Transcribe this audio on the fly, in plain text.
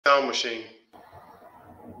sound machine.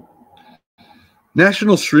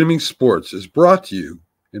 National Streaming Sports is brought to you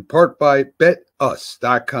in part by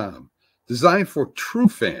BetUs.com, designed for true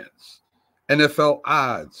fans. NFL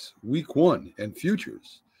odds, Week 1 and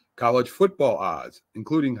futures, college football odds,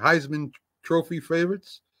 including Heisman Trophy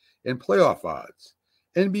favorites and playoff odds,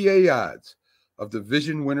 NBA odds of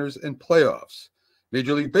division winners and playoffs,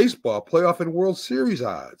 Major League Baseball playoff and World Series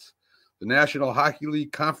odds, the National Hockey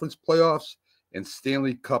League Conference playoffs and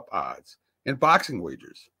Stanley Cup odds, and boxing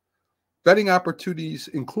wagers. Betting opportunities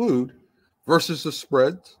include versus the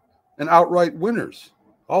spreads and outright winners,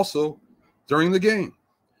 also during the game.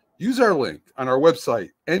 Use our link on our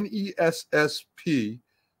website, nessp.info,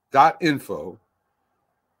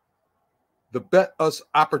 the Bet Us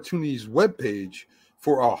Opportunities webpage,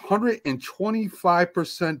 for a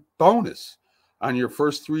 125% bonus on your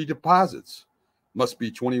first 3 deposits. Must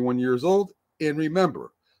be 21 years old, and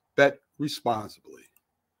remember, bet responsibly.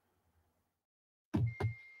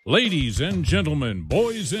 Ladies and gentlemen,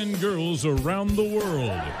 boys and girls around the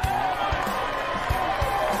world,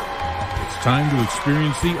 it's time to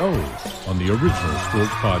experience the O's on the Original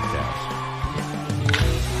Sports Podcast.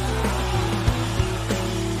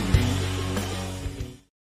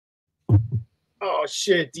 Oh,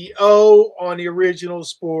 shit, the O on the Original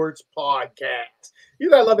Sports Podcast. You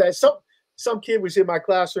gotta love that. Some kid was in my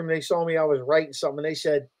classroom, they saw me, I was writing something, and they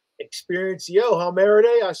said, experience the O, huh,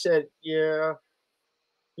 Maradei? I said, yeah.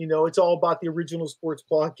 You know, it's all about the Original Sports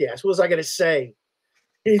Podcast. What was I going to say?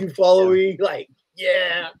 He follow me? Like,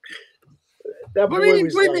 yeah. That what do you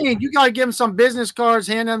mean? You got to give him some business cards,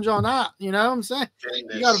 hand them on out. You know what I'm saying?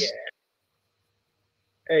 You gotta,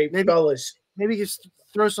 Hey, fellas. Maybe just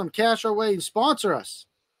throw some cash our way and sponsor us.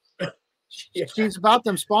 It's about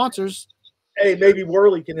them sponsors. Hey, maybe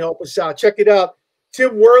Worley can help us out. Check it out.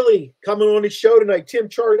 Tim Worley coming on the show tonight. Tim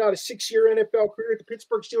charted out a 6-year NFL career at the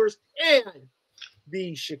Pittsburgh Steelers and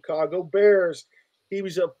the Chicago Bears. He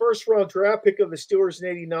was a first-round draft pick of the Steelers in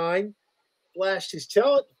 '89. Flashed his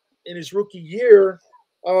talent in his rookie year.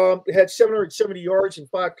 Had 770 yards and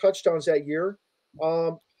 5 touchdowns that year.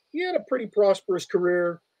 He had a pretty prosperous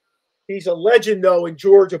career. He's a legend, though, in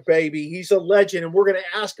Georgia, baby. He's a legend, and we're going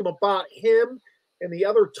to ask him about him and the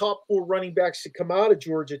other top 4 running backs to come out of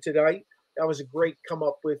Georgia tonight. That was a great come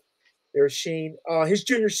up with there, Shane. His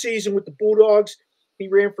junior season with the Bulldogs, he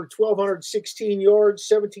ran for 1,216 yards,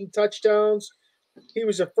 17 touchdowns. He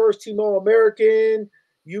was a first-team All-American,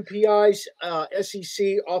 UPI's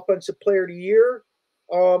SEC Offensive Player of the Year.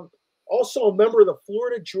 Also a member of the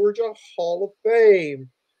Florida-Georgia Hall of Fame.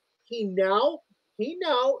 He now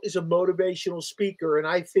is a motivational speaker, and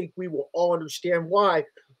I think we will all understand why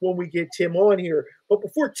when we get Tim on here. But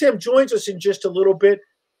before Tim joins us in just a little bit,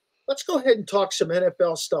 let's go ahead and talk some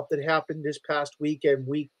NFL stuff that happened this past weekend,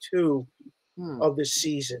 week 2 of this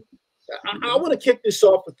season. I want to kick this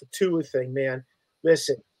off with the Tua thing, man.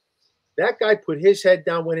 Listen, that guy put his head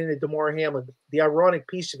down, went into DeMar Hamlin. The ironic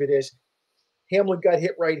piece of it is Hamlin got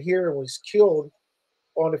hit right here and was killed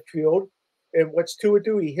on the field. And what's Tua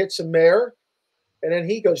do? He hits a mare, and then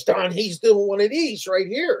he goes down. He's doing one of these right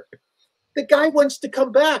here. The guy wants to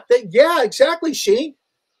come back. Yeah, exactly, Shane.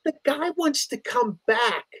 The guy wants to come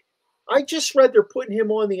back. I just read they're putting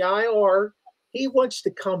him on the IR. He wants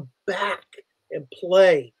to come back and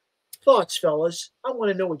play. Thoughts, fellas? I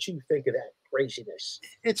want to know what you think of that craziness.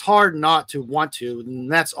 It's hard not to want to, and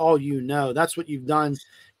that's all you know. That's what you've done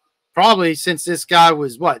probably since this guy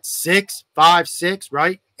was, what, 6, 5, 6,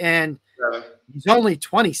 right? And he's only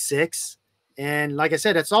 26. And like I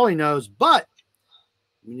said, that's all he knows. But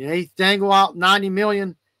when they dangle out $90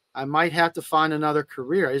 million, I might have to find another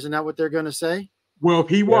career. Isn't that what they're going to say? Well, if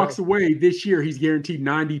he walks away this year, he's guaranteed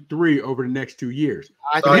 93 over the next 2 years.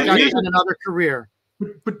 I think I got another career.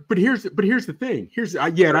 But here's the thing.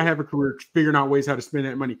 I have a career figuring out ways how to spend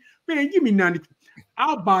that money. Man, give me 90.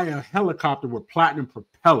 I'll buy a helicopter with platinum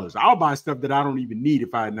propellers. I'll buy stuff that I don't even need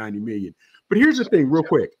if I had 90 million. But here's the thing, real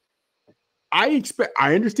quick. I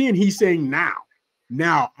understand he's saying now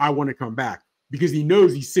I want to come back because he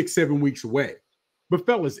knows he's 6-7 weeks away. But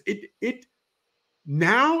fellas,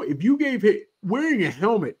 now if you gave him wearing a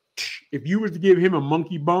helmet, if you was to give him a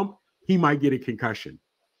monkey bump, he might get a concussion.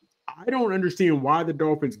 I don't understand why the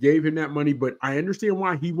Dolphins gave him that money, but I understand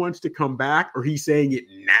why he wants to come back, or he's saying it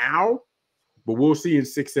now, but we'll see in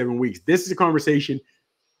 6-7 weeks. This is a conversation.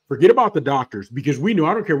 Forget about the doctors, because we know,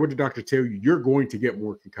 I don't care what the doctors tell you, you're going to get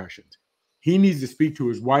more concussions. He needs to speak to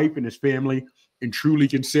his wife and his family and truly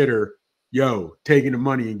consider, taking the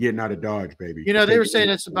money and getting out of Dodge, baby. You know, they were saying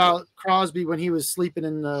this about Crosby when he was sleeping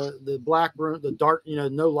in the black room, the dark,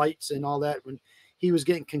 no lights and all that, when he was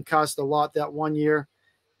getting concussed a lot that one year.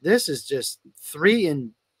 This is just 3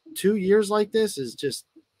 and 2 years like this is just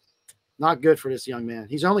not good for this young man.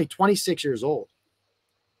 He's only 26 years old.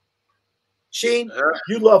 Sheen,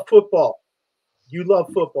 you love football. You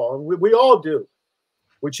love football, and we all do.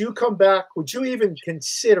 Would you come back? Would you even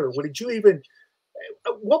consider? What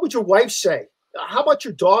would your wife say? How about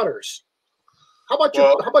your daughters? How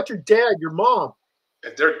about your dad, your mom?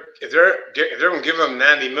 If they're gonna give him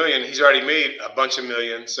 $90 million, he's already made a bunch of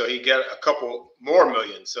millions, so he got a couple more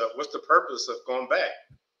millions. So what's the purpose of going back?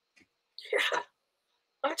 Yeah,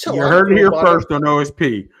 that's you heard it here first on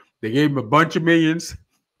OSP. They gave him a bunch of millions.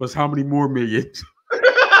 Plus, how many more millions?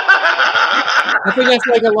 I think that's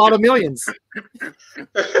like a lot of millions.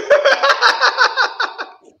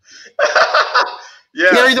 Yeah.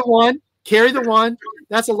 Carry the one.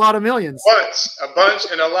 That's a lot of millions. A bunch,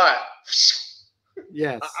 and a lot.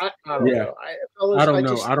 Yes. I don't know.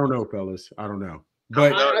 I don't know, fellas. I don't know.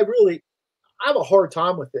 But I have a hard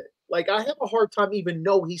time with it. Like, I have a hard time even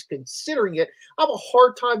know he's considering it. I have a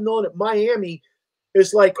hard time knowing that Miami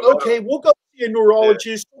is like, okay, we'll go see a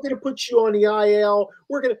neurologist. We're going to put you on the IL.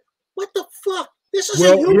 What the fuck? This is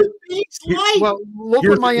a human being's life. Well, look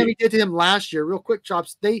what Miami did to him last year. Real quick,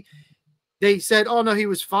 Chops. They said, oh, no, he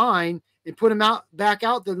was fine, and put him back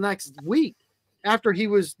out the next week after he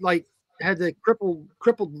was like, had the crippled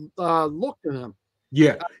look to him.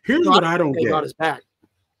 Yeah. Here's what I don't get. Got his back.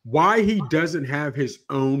 Why he doesn't have his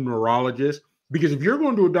own neurologist? Because if you're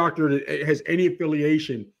going to a doctor that has any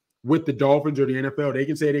affiliation with the Dolphins or the NFL, they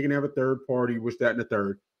can say they can have a third party, which that and the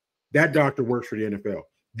third. That doctor works for the NFL.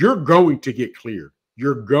 You're going to get cleared.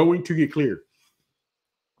 You're going to get cleared.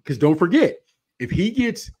 Because don't forget, if he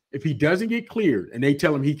doesn't get cleared and they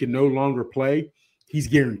tell him he can no longer play, he's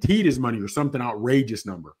guaranteed his money or something outrageous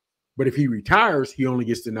number. But if he retires, he only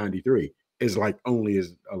gets to 93. Is like only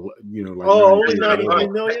as like only 93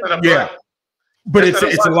 million. Yeah, but it's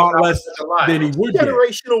a lot less than he would get.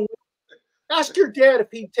 Generational. Ask your dad if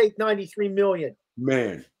he'd take 93 million.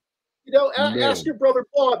 Man, ask your brother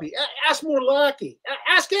Bobby. Ask Morlacki.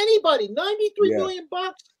 Ask anybody. 93 million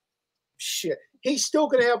bucks. Shit, he's still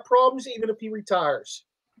gonna have problems even if he retires.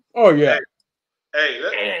 Oh yeah. Hey,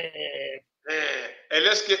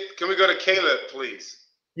 can we go to Caleb, please?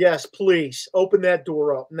 Yes, please. Open that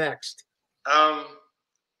door up. Next.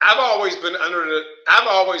 I've always been my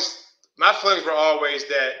feelings were always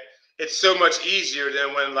that it's so much easier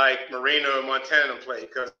than when like Marino and Montana play,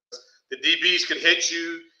 because the DBs could hit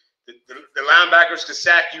you, the linebackers could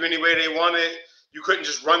sack you any way they wanted. You couldn't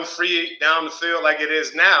just run free down the field like it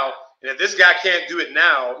is now. And if this guy can't do it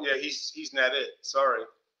now, yeah, he's not it. Sorry.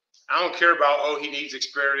 I don't care about, he needs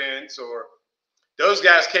experience, or those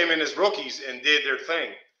guys came in as rookies and did their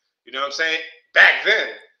thing. You know what I'm saying? Back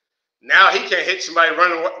then. Now he can't hit somebody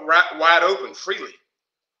running wide open freely.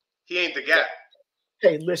 He ain't the guy.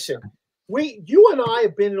 Hey, listen. You and I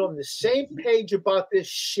have been on the same page about this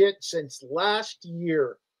shit since last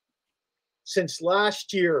year.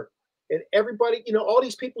 And everybody, all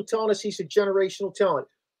these people telling us he's a generational talent.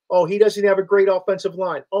 Oh, he doesn't have a great offensive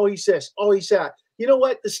line. Oh, he's this. Oh, he's that. You know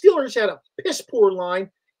what? The Steelers had a piss poor line,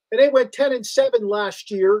 and they went 10-7 last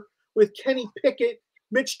year with Kenny Pickett,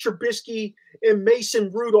 Mitch Trubisky, and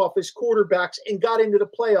Mason Rudolph as quarterbacks and got into the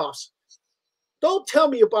playoffs. Don't tell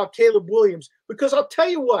me about Caleb Williams, because I'll tell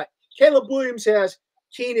you what. Caleb Williams has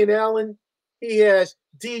Keenan Allen. He has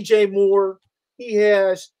DJ Moore. He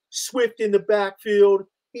has Swift in the backfield.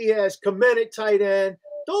 He has Kmet at tight end.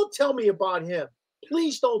 Don't tell me about him.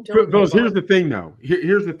 Please don't tell me about here's the thing, though.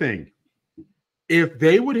 Here's the thing. If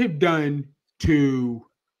they would have done to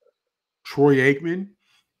Troy Aikman,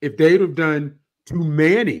 if they would have done to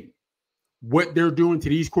Manning what they're doing to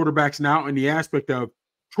these quarterbacks now, in the aspect of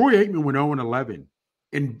Troy Aikman went 0-11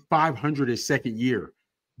 and 500 his second year.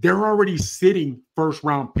 They're already sitting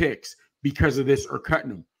first-round picks because of this or cutting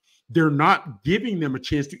them. They're not giving them a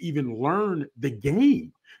chance to even learn the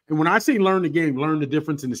game. And when I say learn the game, learn the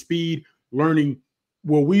difference in the speed,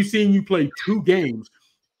 we've seen you play 2 games,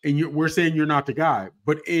 and we're saying you're not the guy.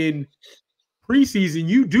 But in preseason,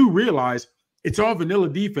 you do realize it's all vanilla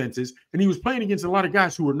defenses, and he was playing against a lot of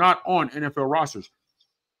guys who were not on NFL rosters.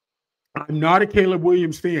 I'm not a Caleb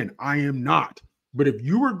Williams fan. I am not. But if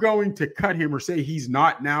you were going to cut him or say he's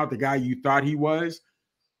not now the guy you thought he was,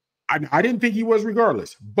 I didn't think he was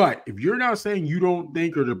regardless. But if you're now saying you don't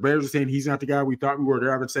think, or the Bears are saying he's not the guy we thought we were,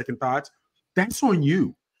 they're having second thoughts, that's on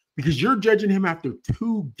you, because you're judging him after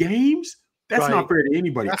 2 games. That's not fair to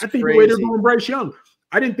anybody. That's I think crazy. the way they're doing Bryce Young,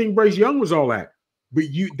 I didn't think Bryce Young was all that. But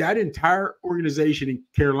that entire organization in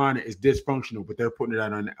Carolina is dysfunctional, but they're putting it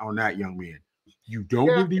out on that young man. You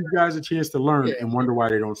don't give these guys a chance to learn and wonder why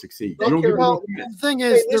they don't succeed. You don't give them the thing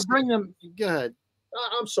is, they're bringing them. Go ahead.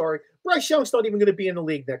 I'm sorry, Bryce Young's not even going to be in the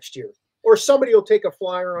league next year. Or somebody will take a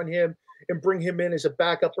flyer on him and bring him in as a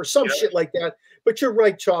backup or some shit like that. But you're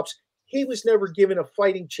right, Chops. He was never given a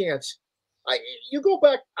fighting chance. You go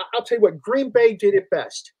back, I'll tell you what, Green Bay did it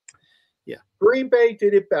best. Yeah. Green Bay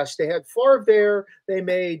did it best. They had Favre there. They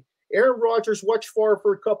made Aaron Rodgers watch Favre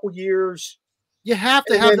for a couple years. You have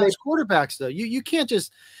to have those quarterbacks, though. You can't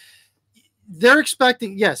just – they're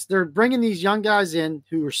expecting – yes, they're bringing these young guys in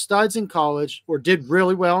who were studs in college or did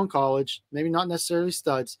really well in college, maybe not necessarily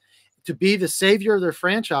studs, to be the savior of their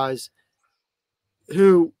franchise,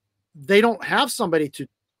 who they don't have somebody to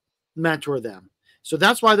mentor them. So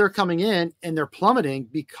that's why they're coming in and they're plummeting,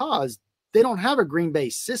 because they don't have a Green Bay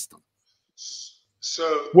system.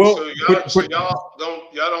 So y'all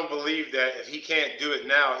don't believe that if he can't do it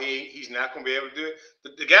now, he's not going to be able to do it.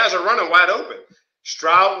 The guys are running wide open.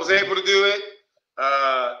 Stroud was able to do it.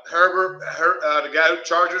 Herbert, the guy who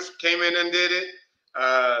Chargers came in and did it.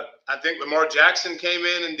 I think Lamar Jackson came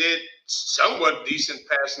in and did somewhat decent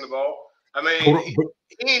passing the ball. I mean,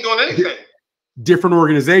 he ain't doing anything. Different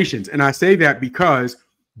organizations. And I say that because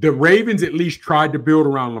the Ravens at least tried to build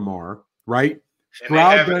around Lamar, right?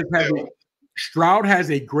 Stroud has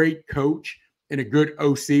a great coach and a good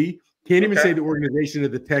OC. Can't even say the organization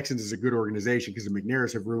of the Texans is a good organization because the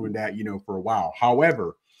McNairs have ruined that, for a while.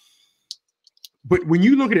 However, but when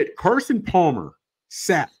you look at it, Carson Palmer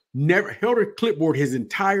never held a clipboard his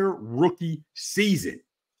entire rookie season.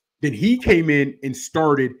 Then he came in and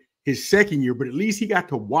started his second year, but at least he got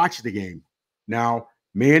to watch the game. Now,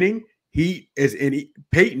 Manning,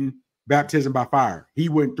 Peyton, baptism by fire. He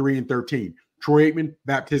went 3-13. Troy Aikman,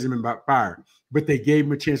 baptism by fire. But they gave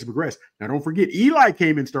him a chance to progress. Now, don't forget, Eli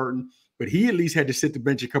came in starting, but he at least had to sit the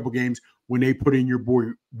bench a couple games when they put in your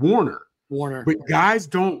boy Warner. But guys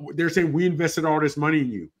they're saying we invested all this money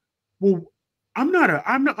in you. Well, I'm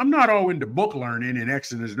not all into book learning and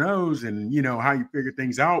X and his nose and how you figure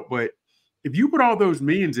things out. But if you put all those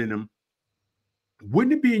millions in him,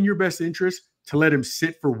 wouldn't it be in your best interest to let him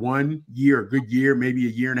sit for 1 year, a good year, maybe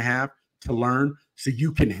a year and a half to learn, so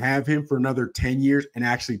you can have him for another 10 years and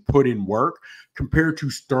actually put in work, compared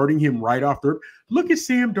to starting him right off the rip? Look at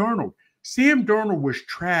Sam Darnold. Sam Darnold was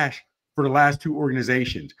trash for the last two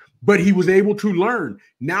organizations, but he was able to learn.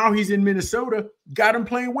 Now he's in Minnesota, got him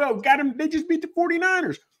playing well, they just beat the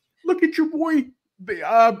 49ers. Look at your boy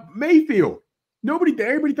Mayfield.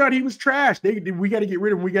 Everybody thought he was trash. We got to get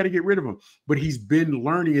rid of him. But he's been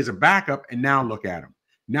learning as a backup, and now look at him.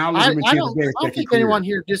 Now look at him in Tampa Bay. I don't think anyone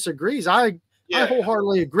here disagrees. I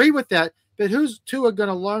wholeheartedly agree with that. But who's Tua going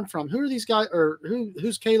to learn from? Who are these guys, or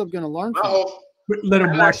who's Caleb going to learn from? But let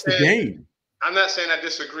him watch the game. I'm not saying I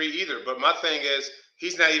disagree either, but my thing is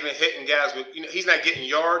he's not even hitting guys with, he's not getting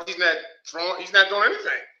yards. He's not throwing. He's not doing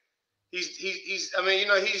anything. He's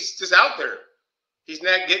just out there. He's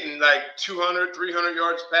not getting like 200, 300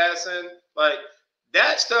 yards passing. Like,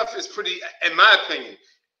 that stuff is pretty, in my opinion,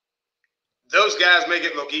 those guys make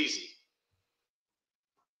it look easy.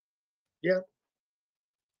 Yeah.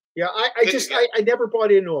 Yeah, I never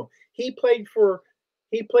bought into him. He played for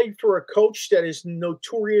a coach that is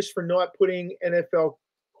notorious for not putting NFL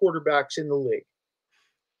quarterbacks in the league.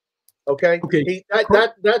 Okay.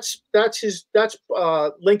 That's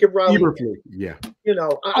Lincoln Riley. Yeah. You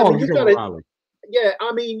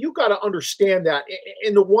got to understand that.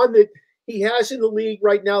 And the one that he has in the league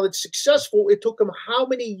right now that's successful, it took him how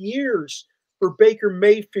many years for Baker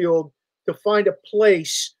Mayfield to find a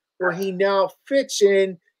place where he now fits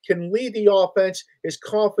in, can lead the offense, is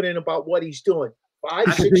confident about what he's doing.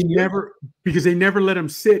 Because they never let him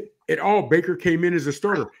sit at all. Baker came in as a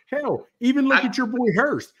starter. Hell, even look at your boy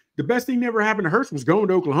Hurst. The best thing that ever happened to Hurst was going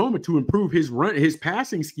to Oklahoma to improve his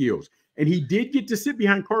passing skills. And he did get to sit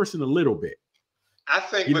behind Carson a little bit. I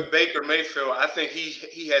think with Baker Mayfield, I think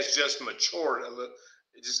he has just matured a little,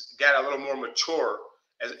 just got a little more mature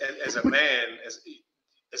as a man,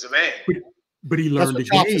 as a man. But he learned the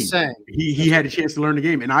game. He had a chance to learn the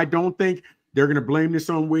game. And I don't think they're going to blame this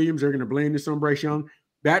on Williams. They're going to blame this on Bryce Young.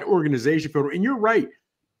 That organization, and you're right,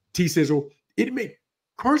 T-Sizzle,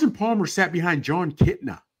 Carson Palmer sat behind John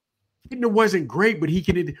Kitna. Kitna wasn't great, but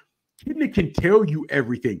Kitna can tell you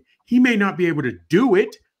everything. He may not be able to do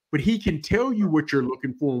it, but he can tell you what you're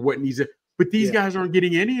looking for and what needs it. But these guys aren't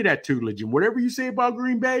getting any of that tutelage. And whatever you say about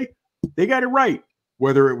Green Bay, they got it right.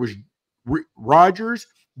 Whether it was Rodgers,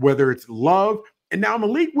 whether it's Love. And now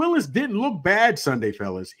Malik Willis didn't look bad Sunday,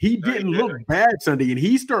 fellas. He didn't look bad Sunday, and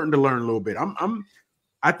he's starting to learn a little bit.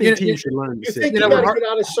 I think teams should learn. You think you got to get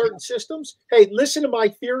out of certain systems? Hey, listen to my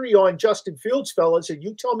theory on Justin Fields, fellas, and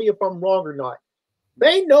you tell me if I'm wrong or not.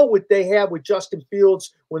 They know what they have with Justin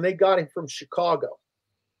Fields when they got him from Chicago.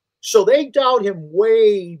 So they dialed him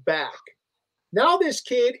way back. Now this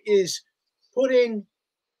kid is putting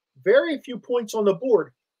very few points on the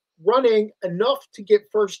board, running enough to get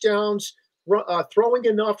first downs, throwing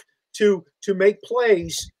enough to make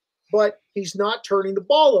plays, but he's not turning the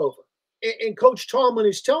ball over. And Coach Tomlin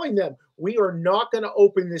is telling them, we are not going to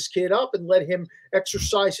open this kid up and let him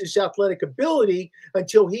exercise his athletic ability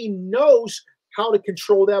until he knows how to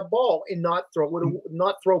control that ball and not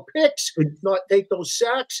throw picks, not take those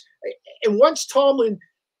sacks. And once Tomlin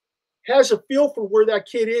has a feel for where that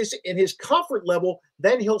kid is in his comfort level,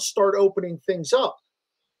 then he'll start opening things up.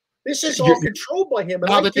 This is all controlled by him.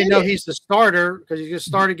 Now that they know he's the starter, because he's going to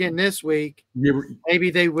start again this week,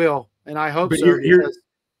 maybe they will. And I hope so.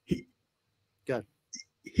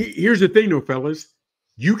 Here's the thing, though, fellas.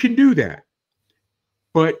 You can do that.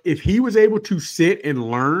 But if he was able to sit and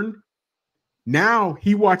learn, now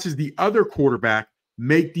he watches the other quarterback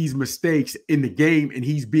make these mistakes in the game, and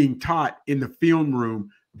he's being taught in the film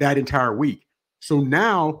room that entire week. So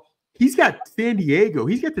now he's got San Diego.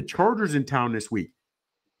 He's got the Chargers in town this week.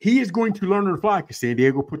 He is going to learn on the fly because San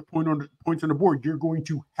Diego put points on the board. You're going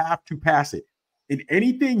to have to pass it. And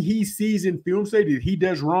anything he sees in film study that he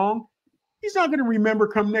does wrong, he's not going to remember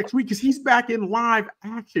come next week because he's back in live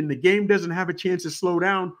action. The game doesn't have a chance to slow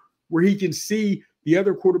down where he can see the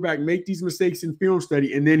other quarterback make these mistakes in film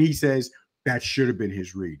study. And then he says, that should have been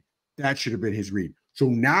his read. That should have been his read. So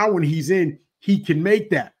now when he's in, he can make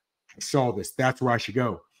that. I saw this. That's where I should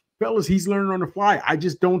go. Fellas, he's learning on the fly. I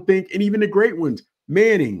just don't think, and even the great ones,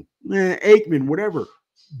 Manning, Aikman, whatever,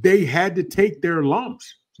 they had to take their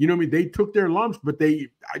lumps. You know what I mean? They took their lumps, but I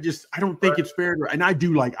don't think it's fair. And I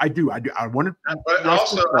want to. But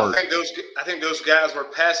also, I think those guys were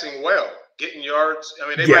passing well, getting yards. I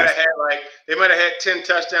mean, they might have had 10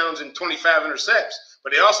 touchdowns and 25 intercepts,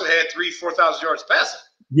 but they also had 4,000 yards passing.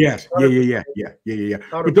 Yes, yeah.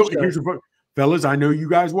 But here's the fun, fellas. I know you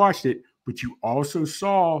guys watched it, but you also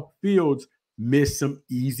saw Fields miss some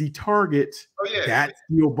easy targets. Oh, yeah. That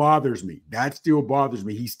still bothers me.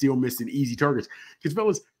 He's still missing easy targets. Because,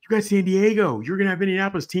 fellas, you got San Diego. You're going to have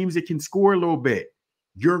Indianapolis teams that can score a little bit.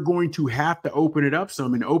 You're going to have to open it up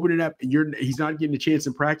some and open it up. And he's not getting a chance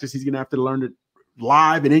in practice. He's going to have to learn it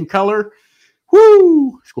live and in color.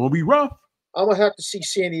 Woo! It's going to be rough. I'm going to have to see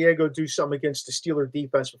San Diego do something against the Steeler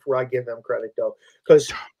defense before I give them credit, though.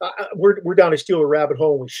 Because we're down a Steeler rabbit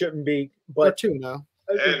hole. We shouldn't be. But too now.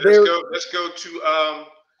 And let's go to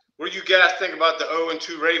what do you guys think about the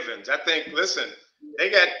 0-2 Ravens? I think, listen, they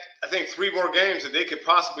got, 3 more games that they could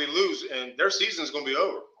possibly lose, and their season's going to be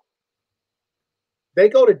over. They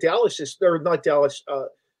go to Dallas not Dallas.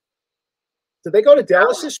 Did they go to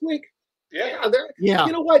Dallas this week? Yeah. Yeah.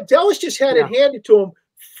 You know what? Dallas just had it handed to them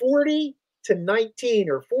 40-19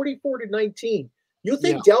 or 44-19. You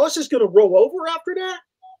think Dallas is going to roll over after that?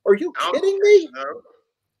 Are you kidding me? No.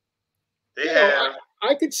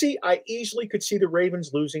 I easily could see the Ravens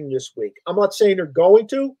losing this week. I'm not saying they're going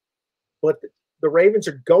to, but the Ravens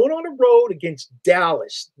are going on the road against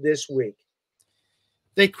Dallas this week.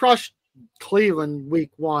 They crushed Cleveland week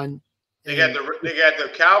 1. They got the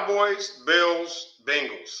Cowboys, Bills,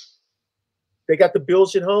 Bengals. They got the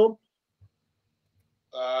Bills at home?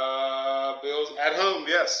 Bills at home,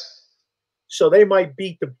 yes. So they might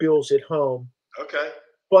beat the Bills at home. Okay.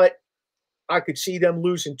 But I could see them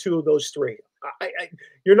losing 2 of those 3.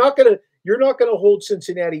 You're not gonna hold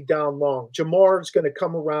Cincinnati down long. Jamar's gonna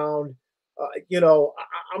come around. I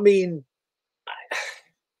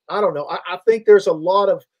don't know. I think there's a lot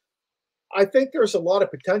of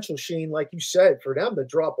potential, Sheen, like you said, for them to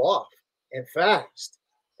drop off and fast.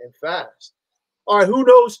 All right, who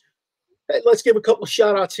knows? Hey, let's give a couple of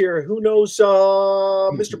shout outs here. Who knows?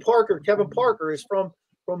 Mr. Parker, Kevin Parker is from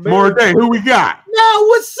Maradei. Who we got? No,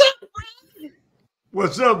 what's up, man?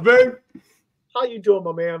 What's up, babe? How you doing,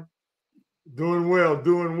 my man? Doing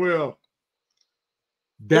well.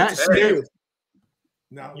 That's it.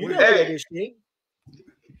 Now, you know who that is, Sheen.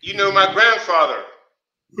 You know my grandfather.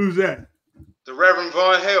 Who's that? The Reverend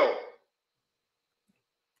Von Hill.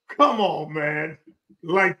 Come on, man.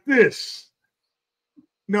 Like this.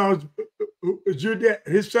 No, is your dad,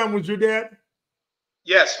 his son was your dad?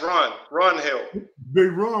 Yes, Ron Hill.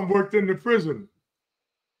 Big Ron worked in the prison.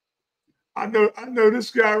 I know this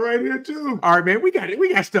guy right here too. All right, man, we got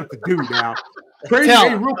stuff to do now. Crazy,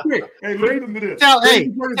 hey, real quick. Hey, listen to this.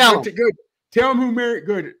 Tell him who married.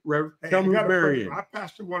 Good, Reverend. Tell him who married. I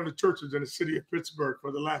pastored one of the churches in the city of Pittsburgh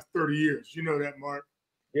for the last 30 years. You know that, Mark.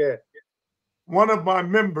 Yeah. One of my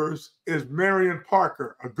members is Marion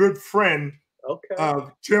Parker, a good friend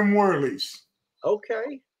of Tim Worley's.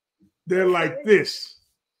 Okay. They're like this.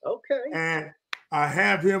 Okay. And I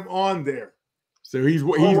have him on there. So he's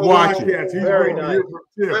watching. Yes, he's very nice.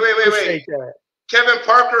 Wait. Kevin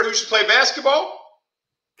Parker, who should play basketball?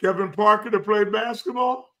 Kevin Parker to play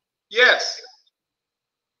basketball? Yes.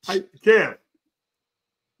 Kev.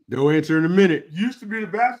 No answer in a minute. You used to be the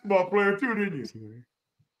basketball player too, didn't you?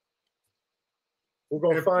 We're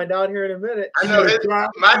going to find out here in a minute. I know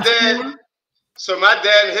my dad. So my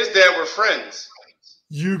dad and his dad were friends.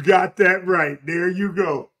 You got that right. There you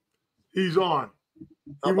go. He's on.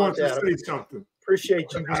 He wants to say something.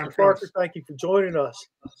 Appreciate you, Mr. Parker. Thank you for joining us.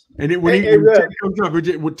 And then when he comes up,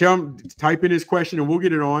 we'll tell him, type in his question and we'll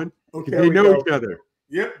get it on. Okay, they know each other.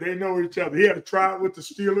 Yep, they know each other. He had a tryout with the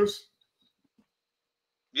Steelers.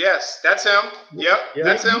 Yes, that's him. Yep,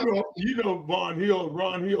 that's him. You know Ron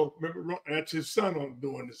Hill. Remember, that's his son on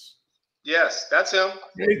doing this. Yes, that's him.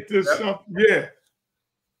 Yeah.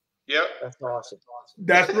 Yep. That's awesome.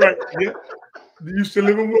 That's right. Yep. He used to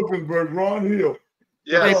live in Wilkinsburg, Ron Hill.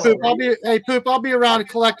 Yeah. Hey, Poop, I'll be around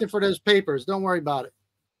collecting for those papers. Don't worry about it.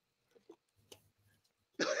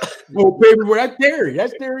 Oh, paper boy, that's Terry.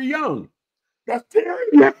 That's Terry Young. That's Terry.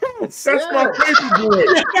 Yes. That's my paper boy.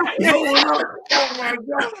 Oh my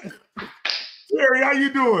God. Terry, how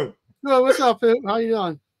you doing? Good. What's up, Poop? How you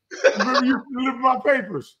doing? Remember you deliver my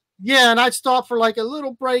papers. Yeah, and I'd stop for like a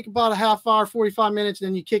little break, about a half hour, 45 minutes, and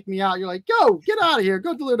then you kick me out. You're like, go, get out of here.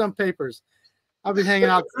 Go deliver them papers. I've been hanging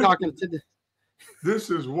out talking to the. This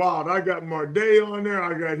is wild. I got Maradei on there.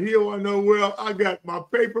 I got Hill, I know well. I got my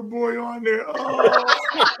paper boy on there. Oh,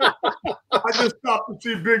 I just stopped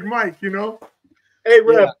to see Big Mike, you know. Hey,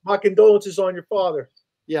 Rev, my condolences on your father.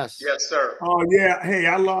 Yes. Yes, sir. Oh, yeah. Hey,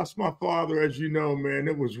 I lost my father, as you know, man.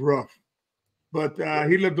 It was rough. But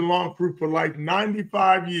he lived a long proof for like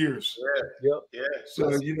 95 years. Yeah. So,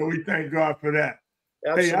 you know, we thank God for that.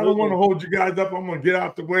 Absolutely. Hey, I don't want to hold you guys up. I'm going to get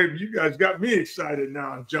out the way. But you guys got me excited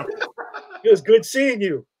now. I'm jumping. It was good seeing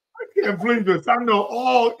you. I can't believe this. I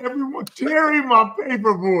know everyone. Terry, my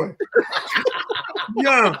paper boy.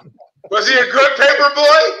 Yeah. Was he a good paper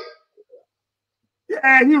boy?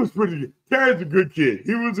 Yeah, he was pretty good. Terry's a good kid.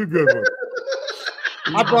 He was a good one.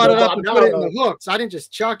 I brought it up and put it in the hooks. I didn't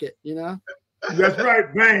just chuck it, you know. That's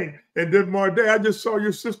right, bang. And then Maradei, I just saw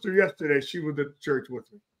your sister yesterday. She was at church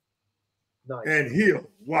with me. Nice. And Hill,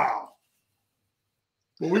 wow.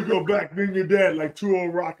 When we go back, me and your dad, like two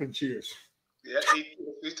old rocking chairs. Yeah,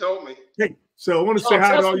 he told me. Hey, so I want to say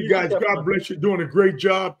hi to all you guys. God bless you. Doing a great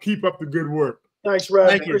job. Keep up the good work. Thanks, Rev.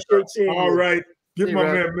 Thank you. Appreciate seeing you. All right. Get my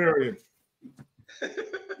man Marion.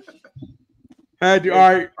 All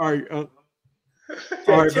right.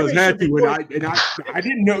 All right, because Matthew and I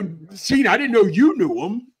didn't know. Sheen, I didn't know you knew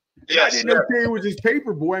him. Yes, I didn't know Terry was his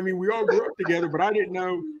paper boy. I mean, we all grew up together, but I didn't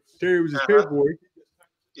know Terry was his paper boy.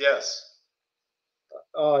 Yes.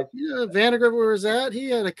 You know, Vandergrift, where was that? He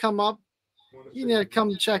had to come up. He had to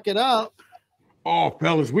come check it out. Oh,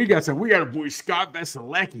 fellas, we got a boy, Scott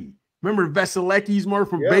Veselecki. Remember Veseleckis, more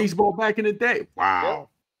from baseball back in the day? Wow.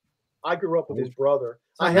 I grew up with his brother.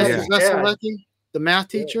 I had Veselecki, the math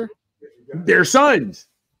teacher. Their sons.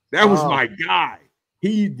 That was my guy.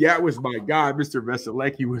 That was my guy. Mr.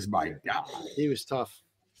 Veselecki was my guy. He was tough.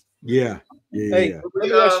 Yeah. Hey, let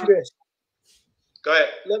me ask you this. Go ahead.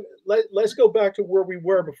 Let's go back to where we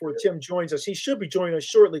were before Tim joins us. He should be joining us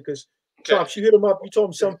shortly because Chops, you hit him up. You told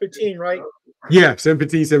him 7:15, right? Yeah,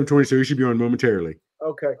 7:15, 7:20. So he should be on momentarily.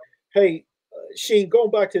 Okay. Hey, Sheen,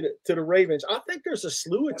 going back to the Ravens, I think there's a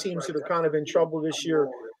slew of teams that are kind of in trouble this year,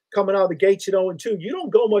 coming out of the gates at 0-2. You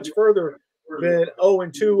don't go much further than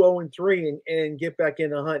 0-2, 0-3, and get back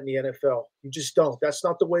in the hunt in the NFL. You just don't. That's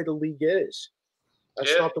not the way the league is.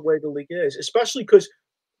 That's not the way the league is, especially because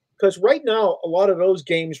right now a lot of those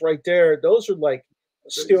games right there, those are like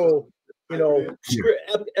still, you know,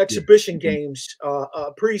 exhibition games,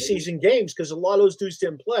 preseason games, because a lot of those dudes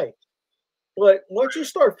didn't play. But once you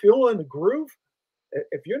start feeling the groove,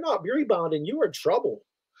 if you're not rebounding, you are in trouble.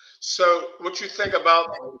 So what you think about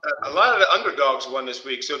a lot of the underdogs won this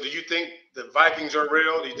week. So do you think the Vikings are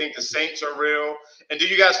real? Do you think the Saints are real? And do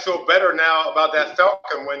you guys feel better now about that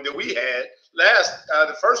Falcon win that we had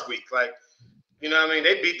the first week? Like, you know what I mean?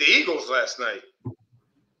 They beat the Eagles last night.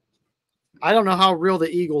 I don't know how real the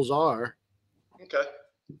Eagles are. Okay.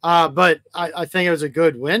 But I think it was a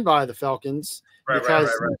good win by the Falcons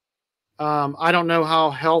because I don't know how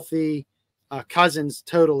healthy Cousins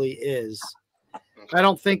totally is. I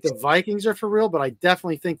don't think the Vikings are for real, but I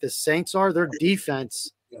definitely think the Saints are. Their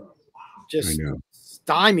defense just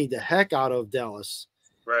stymied the heck out of Dallas.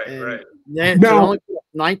 Right. They only put up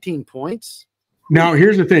 19 points. Now,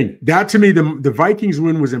 here's the thing. That, to me, the Vikings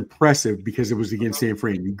win was impressive because it was against San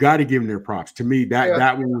Fran. You got to give them their props. To me,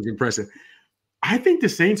 that one was impressive. I think the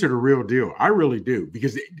Saints are the real deal. I really do,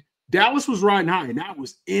 because Dallas was riding high, and that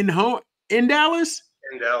was in Dallas. In Dallas.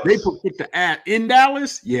 They put the ad in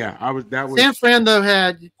Dallas. Yeah, that was San Fran though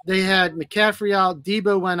had McCaffrey out,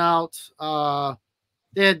 Debo went out.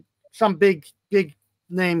 They had some big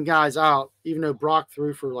name guys out, even though Brock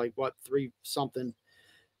threw for like what 3 something.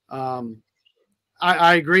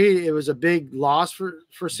 I agree. It was a big loss or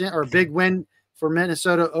a big win for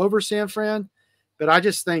Minnesota over San Fran, but I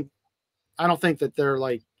don't think that they're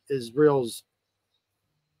like as real as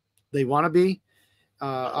they want to be.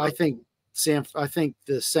 I think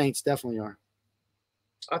the Saints definitely are.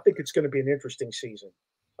 I think it's going to be an interesting season.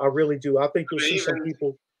 I really do. I think you'll see some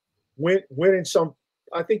people winning some.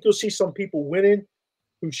 I think you'll see some people winning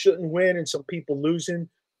who shouldn't win, and some people losing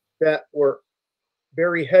that were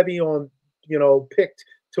very heavy on, picked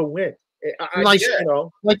to win. Like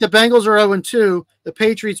the Bengals are 0-2. The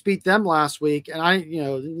Patriots beat them last week, and I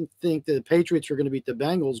didn't think the Patriots were going to beat the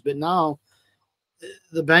Bengals, but now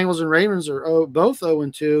the Bengals and Ravens are both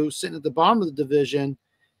 0-2, sitting at the bottom of the division,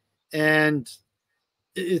 and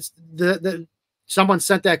it's someone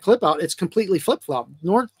sent that clip out. It's completely flip-flop.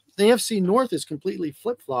 The AFC North is completely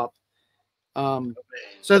flip-flop. So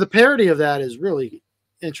the parody of that is really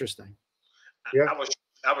interesting. Yeah,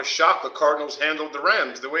 I was shocked the Cardinals handled the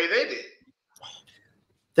Rams the way they did.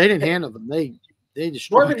 They didn't handle them. They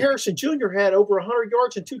destroyed Marvin Harrison Jr. had over 100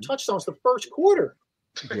 yards and 2 touchdowns the first quarter.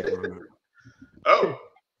 Yeah, oh,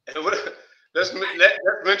 and let's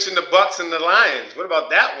mention the Bucks and the Lions. What about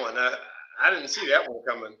that one? I didn't see that one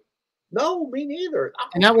coming. No, me neither.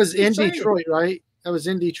 And that was in Detroit, right? That was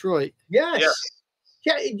in Detroit. Yes.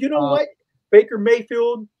 Yeah, you know what? Baker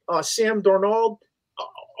Mayfield, Sam Darnold,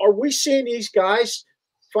 are we seeing these guys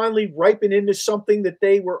finally ripen into something that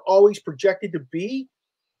they were always projected to be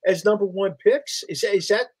as #1 picks? Is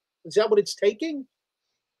that what it's taking?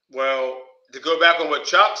 Well, to go back on what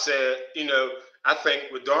Chop said, I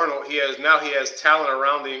think with Darnold, he has talent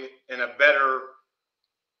around him and a better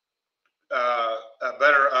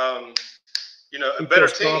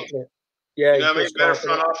team. Confident. Yeah, better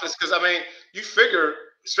front office. Because you figure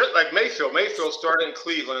like Mayfield started in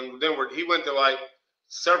Cleveland, then he went to like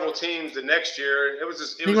several teams the next year.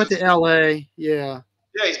 He went to LA. Yeah.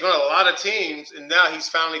 Yeah, he's been on a lot of teams, and now he's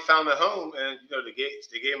finally found a home, and they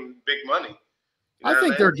gave him big money. I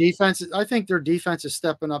think their defense is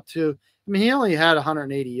stepping up too. I mean, he only had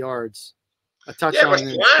 180 yards, a touchdown.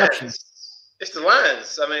 Yeah, but it's the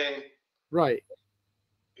Lions. Right.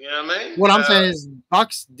 You know what I mean? What I'm saying is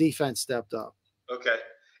Bucks defense stepped up. Okay,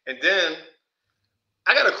 and then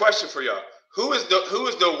I got a question for y'all. Who is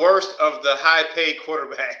the worst of the high paid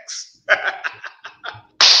quarterbacks?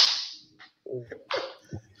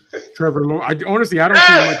 Trevor Lawrence. Honestly, I don't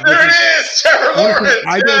see much difference. There it is, Trevor Lawrence.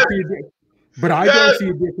 I don't see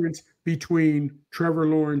a difference between Trevor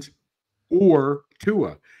Lawrence or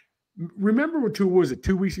Tua. Remember what Tua was it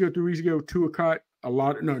 2 weeks ago, 3 weeks ago? Tua caught a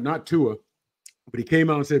lot. No, not Tua, but he came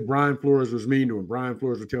out and said Brian Flores was mean to him. Brian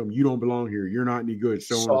Flores would tell him, "You don't belong here. You're not any good."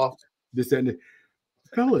 So on. This, that, and that.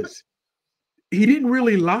 Fellas, he didn't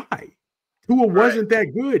really lie. Tua wasn't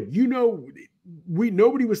that good.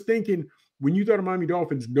 Nobody was thinking when you thought of Miami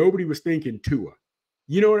Dolphins, nobody was thinking Tua.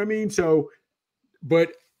 You know what I mean? So,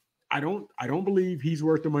 but I don't believe he's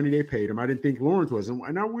worth the money they paid him. I didn't think Lawrence was. And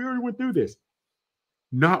now we already went through this.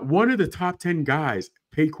 Not one of the top 10 guys,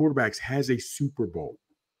 paid quarterbacks, has a Super Bowl.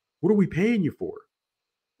 What are we paying you for?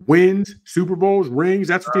 Wins, Super Bowls, rings.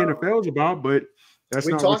 That's what the NFL is about, but that's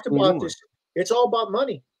not what's going on. We talked about this. It's all about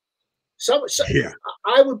money. Yeah.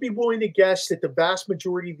 I would be willing to guess that the vast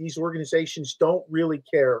majority of these organizations don't really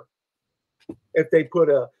care if they put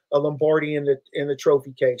a Lombardi in the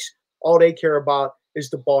trophy case. All they care about is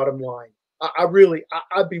the bottom line.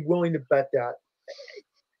 I'd be willing to bet that.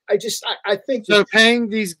 I think so. Paying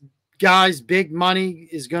these guys big money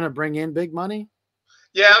is going to bring in big money.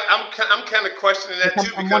 Yeah, I'm kind of questioning that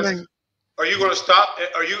too, because are you going to stop?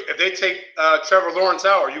 If they take Trevor Lawrence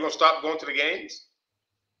out, are you going to stop going to the games?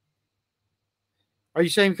 Are you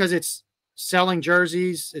saying because it's selling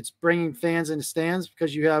jerseys, it's bringing fans in the stands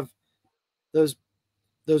because you have those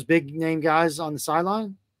big name guys on the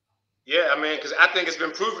sideline? Yeah, because I think it's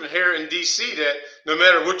been proven here in DC that no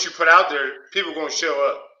matter what you put out there, people are going to show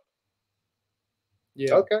up.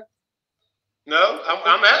 Yeah. Okay. No,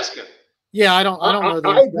 I'm asking. Yeah, I don't know.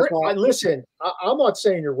 I agree. Listen, I'm not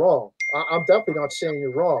saying you're wrong. I'm definitely not saying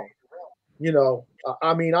you're wrong.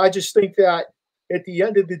 I just think that at the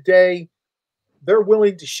end of the day, they're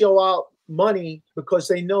willing to shell out money because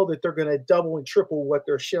they know that they're going to double and triple what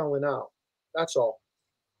they're shelling out. That's all.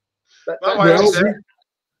 My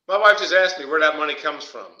wife just asked me where that money comes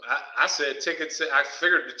from. I said tickets. I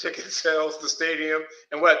figured the ticket sales, the stadium,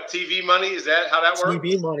 and what, TV money? Is that how that works?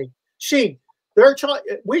 TV money. Sheen, they're trying.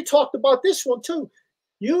 We talked about this one too.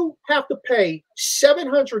 You have to pay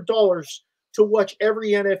 $700 to watch every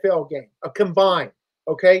NFL game, a combined.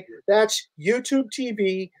 Okay, that's YouTube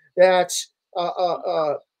TV. That's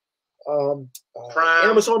Prime.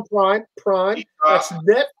 Amazon Prime. That's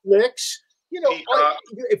Netflix. You know,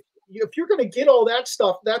 if you're going to get all that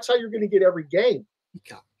stuff, that's how you're going to get every game.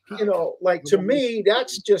 You know, like to me,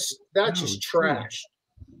 that's just trash.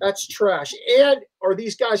 That's trash. And are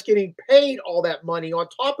these guys getting paid all that money on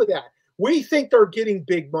top of that? We think they're getting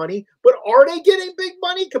big money, but are they getting big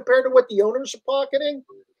money compared to what the owners are pocketing?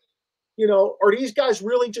 You know, are these guys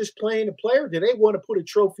really just playing a player? Do they want to put a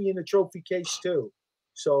trophy in the trophy case too?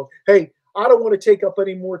 So, hey, I don't want to take up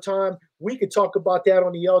any more time. We could talk about that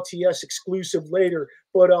on the LTS exclusive later.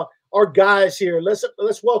 But our guys here, let's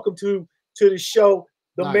welcome to the show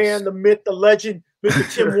the man, the myth, the legend,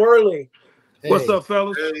 Mr. Tim Worley. Hey. What's up,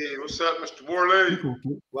 fellas? Hey, what's up, Mr. Worley?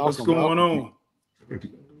 What's going on?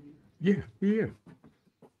 Yeah.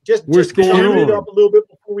 Just chopping it up a little bit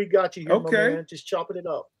before we got you here, my man. Just chopping it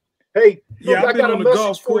up. Hey, look, I got a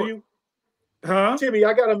message for you. Huh? Timmy,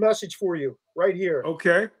 I got a message for you right here.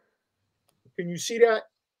 Okay. Can you see that?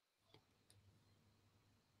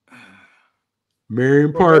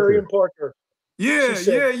 Marion Parker.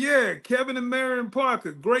 Yeah. Kevin and Marion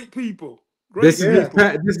Parker, great people. This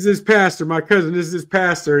is his pastor, my cousin. This is his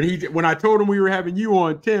pastor. And when I told him we were having you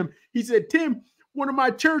on, Tim, he said, Tim, one of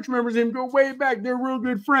my church members and go way back. They're real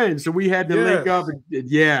good friends. So we had to link up. And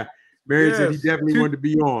Marion said he definitely wanted to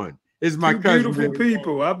be on. This is my cousin. Beautiful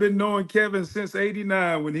people. I've been knowing Kevin since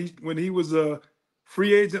 '89 when he was a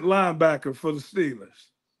free agent linebacker for the Steelers.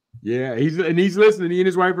 Yeah, he's listening. He and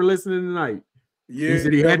his wife are listening tonight. Yeah, he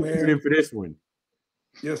said he had to tune in for this one.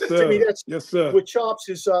 Yes, sir. Yes, sir. With Chops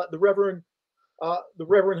is the Reverend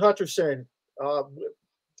Hutcherson. I'd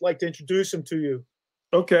like to introduce him to you.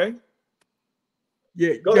 Okay.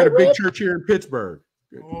 Yeah, got a big church here in Pittsburgh.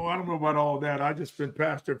 Oh, I don't know about all that. I just been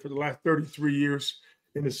pastor for the last 33 years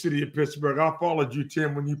in the city of Pittsburgh. I followed you,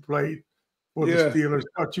 Tim, when you played for the Steelers.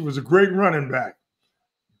 Thought you was a great running back.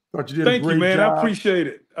 Thought you did a great job. Thank you, man.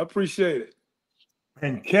 I appreciate it.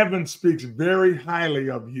 And Kevin speaks very highly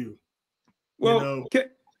of you. Well,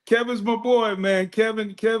 Kevin's my boy, man.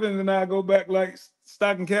 Kevin and I go back like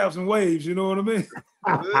stocking caps and waves. You know what I mean?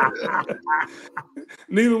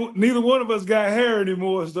 Neither one of us got hair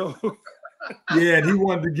anymore, so. Yeah, and he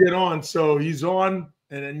wanted to get on, so he's on.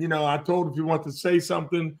 And then, I told him if he wanted to say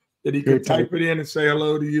something that he could type it in and say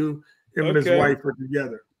hello to you. Him and his wife are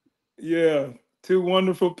together. Yeah, two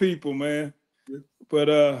wonderful people, man. But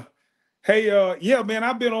hey, man,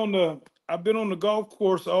 I've been on the golf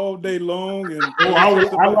course all day long, and I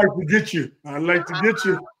like to get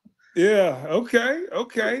you. Yeah,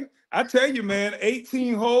 okay. I tell you, man,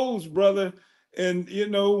 18 holes, brother, and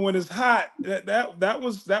when it's hot, that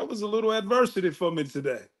was a little adversity for me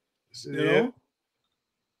today. You know?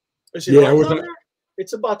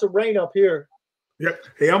 It's about to rain up here. Yep.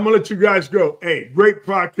 Hey, I'm gonna let you guys go. Hey, great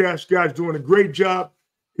podcast, guys, doing a great job.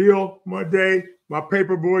 Hill, my day, my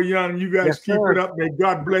paper boy, Young. You guys keep it up. May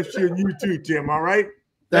God bless you and you too, Tim. All right.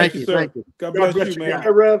 Thank you, sir. God bless you, man. Hey,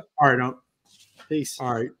 Rev. All right, peace.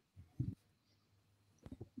 All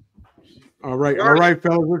right,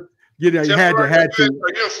 fellas. You had to. Are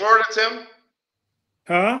you in Florida, Tim?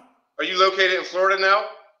 Huh? Are you located in Florida now?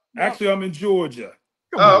 Actually, I'm in Georgia.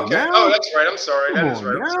 Okay. Oh, that's right. I'm sorry. That is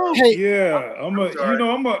right. Hey, yeah,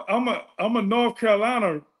 I'm a North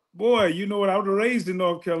Carolina boy. You know what? I was raised in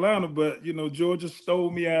North Carolina, but Georgia stole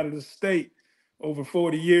me out of the state over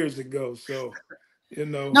 40 years ago. So,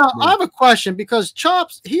 Now I have a question because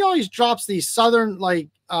Chops, he always drops these Southern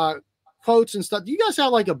quotes and stuff. Do you guys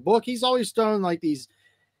have like a book? He's always throwing like these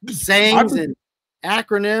sayings and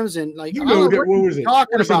acronyms and like what was it?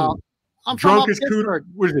 Talking about. I'm drunk as Cooter.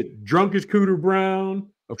 What is it? Drunk as Cooter Brown.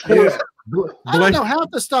 Of course. I don't know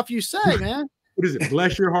half the stuff you say, man. What is it?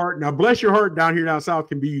 Bless your heart. Now, bless your heart down here down south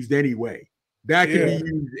can be used anyway. That can be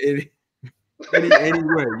used any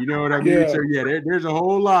way. You know what I mean? So there's a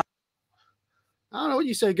whole lot. I don't know what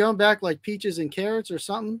you say. Going back like peaches and carrots or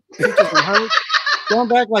something. Peaches and herbs. Going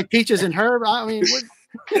back like peaches and herb. I mean,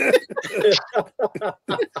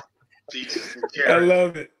 I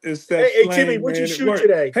love it. It's that. Hey, Timmy, what'd you shoot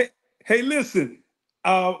today? Hey, listen.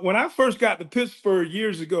 When I first got to Pittsburgh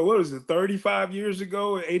years ago, what was it, 35 years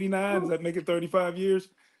ago, 89? Does that make it 35 years?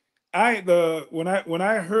 When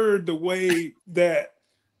I heard the way that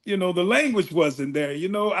the language wasn't there.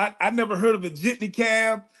 I never heard of a jitney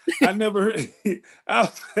cab. I never heard.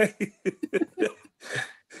 I'll say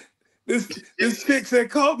this chick said,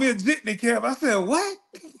 "Called me a jitney cab." I said, "What?"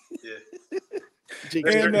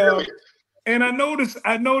 Yeah. And I noticed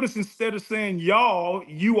instead of saying y'all,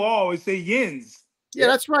 you always say yins. Yeah,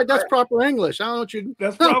 that's right. That's proper English. I don't know what you.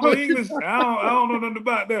 That's proper English. I don't know nothing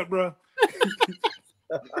about that, bro.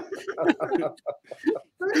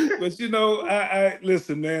 But you know, I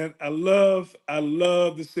listen, man. I love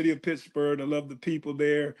the city of Pittsburgh. I love the people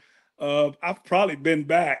there. I've probably been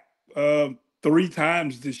back 3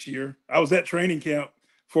 times this year. I was at training camp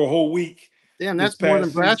for a whole week. Damn, that's more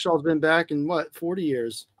than Bradshaw's been back in what, 40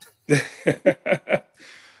 years.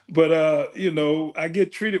 But you know, I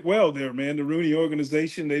get treated well there, man. The Rooney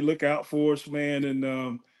organization, they look out for us, man,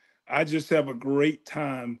 and I just have a great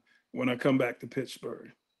time when I come back to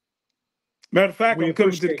Pittsburgh. Matter of fact, I'm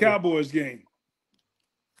coming to the Cowboys game.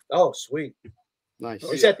 Oh, sweet. Nice.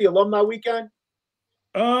 Is that the alumni weekend?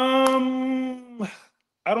 I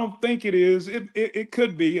don't think it is. It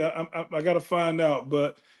could be. I got to find out.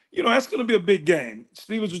 But, you know, that's going to be a big game.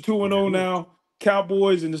 Steelers are 2-0 now.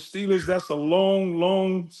 Cowboys and the Steelers, that's a long,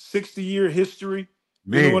 long 60-year history.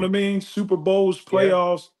 Man. You know what I mean? Super Bowls,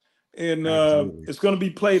 playoffs. Yeah. And it's going to be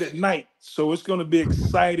played at night. So it's going to be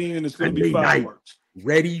exciting, and it's going to be fireworks.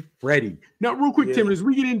 Ready, Freddy. Now, real quick, Tim, as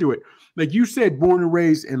we get into it, like you said, born and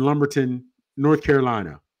raised in Lumberton, North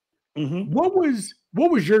Carolina. Mm-hmm. What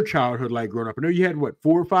was your childhood like growing up? I know you had, what,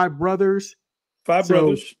 4 or 5 brothers? 5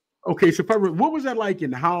 brothers. Okay, so what was that like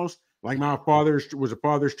in the house? Like my father was a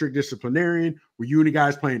father, strict disciplinarian. Were you and the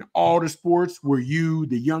guys playing all the sports? Were you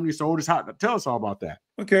the youngest, oldest? Tell us all about that.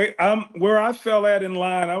 Okay, where I fell at in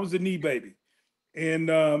line, I was a knee baby. And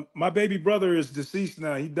my baby brother is deceased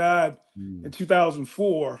now. He died in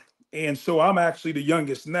 2004. And so I'm actually the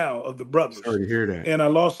youngest now of the brothers. Sorry to hear that. And I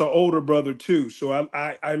lost an older brother too. So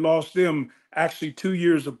I lost them actually 2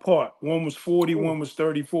 years apart. One was 40, one was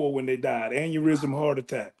 34 when they died. Aneurysm, heart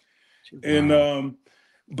attack. Wow. And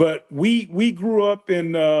but we grew up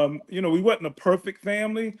in, you know, we wasn't a perfect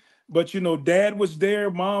family. But, you know, dad was there,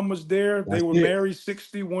 mom was there. They were married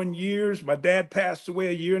 61 years. My dad passed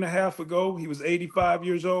away 1.5 years ago. He was 85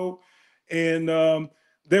 years old. And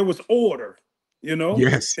there was order, you know?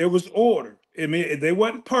 Yes. There was order. I mean, they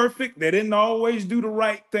wasn't perfect. They didn't always do the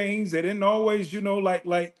right things. They didn't always, you know,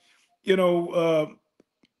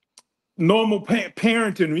 normal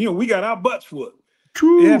parenting. You know, we got our butts whooped.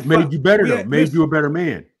 True. Made you better, though. Made you a better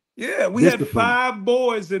man. Yeah, we had 5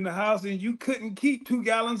 boys in the house, and you couldn't keep 2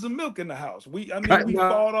 gallons of milk in the house. We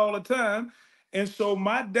fought all the time. And so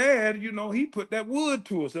my dad, you know, he put that wood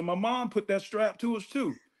to us, and my mom put that strap to us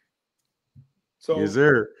too. So yes,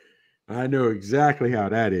 sir. I know exactly how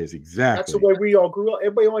that is. Exactly. That's the way we all grew up.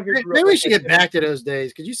 Everybody on here grew up. Maybe we should get back to those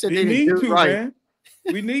days, because you said they didn't do it right. Man.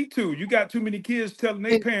 We need to. You got too many kids telling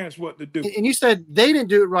their parents what to do. And you said they didn't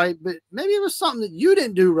do it right, but maybe it was something that you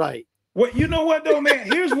didn't do right. Well, you know what though, man?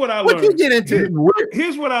 Here's what I learned. What you get into?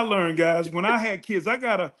 Here's what I learned, guys. When I had kids, I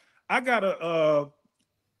got a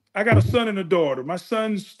son and a daughter. My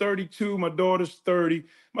son's 32, my daughter's 30.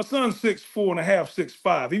 My son's 6'4.5",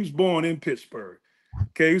 6'5". He was born in Pittsburgh.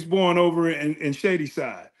 Okay, he was born over in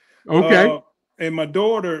Shadyside. Okay. And my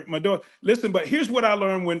daughter, listen, but here's what I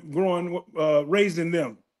learned when raising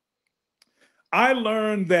them. I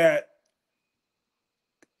learned that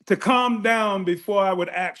to calm down before I would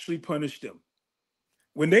actually punish them.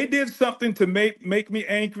 When they did something to make me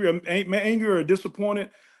angry or disappointed,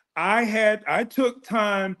 I took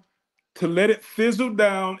time to let it fizzle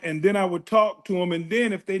down, and then I would talk to them. And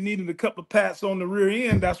then if they needed a couple of pats on the rear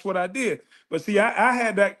end, that's what I did. But see, I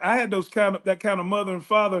had that kind of mother and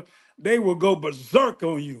father. They will go berserk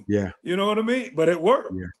on you. Yeah. You know what I mean? But it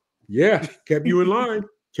worked. Yeah. Kept you in line.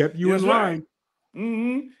 Kept you in line. Right.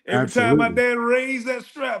 Mm-hmm. Every time my dad raised that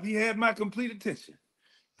strap, he had my complete attention.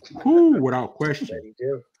 Ooh, without question.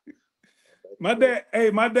 My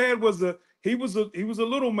dad was a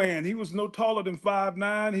little man. He was no taller than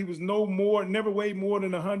 5'9". He was never weighed more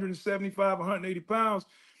than 175, 180 pounds.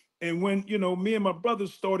 And when, you know, me and my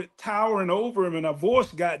brothers started towering over him and our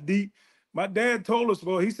voice got deep, my dad told us,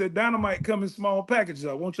 well, he said, dynamite come in small packages.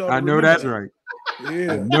 I want y'all to know that's right.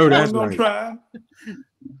 Yeah. I know that's right. Try.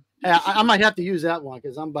 Yeah, I might have to use that one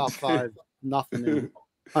because I'm about 5'0" and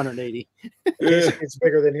 180. It's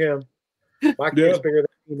bigger than him. My kid's bigger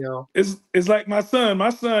than me now. It's like my son.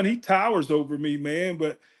 My son, he towers over me, man.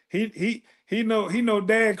 But he know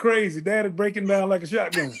dad crazy. Dad is breaking down like a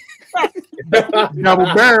shotgun. Double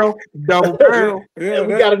barrel. Yeah,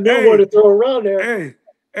 we got a new one to throw around there.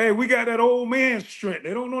 Hey, we got that old man strength.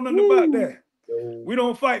 They don't know nothing about that. We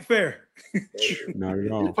don't fight fair. Not at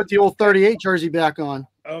all. Put the old 38 jersey back on.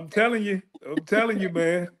 I'm telling you,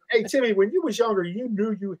 man. Hey, Timmy, when you was younger, you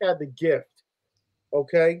knew you had the gift.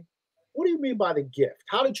 Okay? What do you mean by the gift?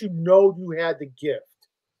 How did you know you had the gift?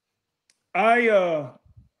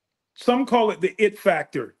 some call it the it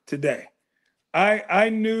factor today. I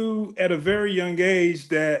knew at a very young age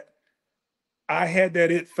that I had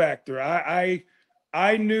that it factor.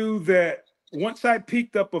 I knew that once I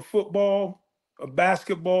picked up a football, a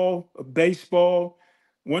basketball, a baseball,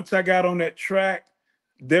 once I got on that track,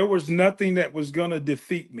 there was nothing that was going to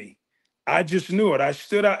defeat me. I just knew it. I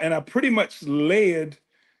stood out and I pretty much led,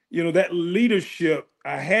 that leadership.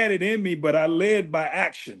 I had it in me, but I led by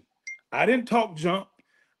action. I didn't talk junk.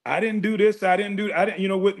 I didn't do this. I didn't,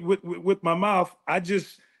 with my mouth. I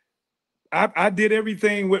did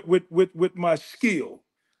everything with my skill.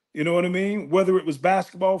 You know what I mean? Whether it was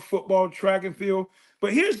basketball, football, track and field.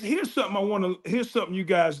 But here's something here's something you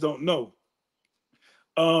guys don't know.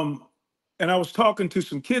 And I was talking to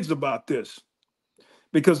some kids about this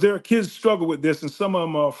because there are kids struggle with this and some of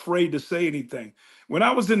them are afraid to say anything. When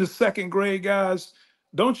I was in the second grade, guys,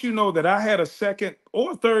 don't you know that I had a second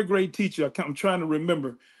or third grade teacher, I'm trying to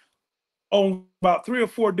remember, on about 3 or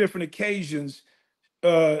 4 different occasions,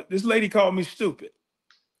 this lady called me stupid.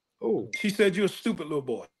 Oh, she said, "You're a stupid little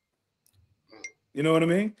boy." You know what I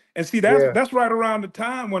mean? And see, that's right around the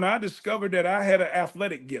time when I discovered that I had an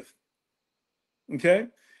athletic gift. Okay,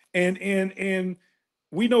 and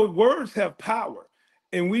we know words have power,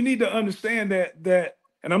 and we need to understand that.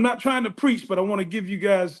 And I'm not trying to preach, but I want to give you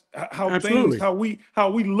guys how we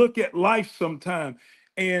look at life sometime.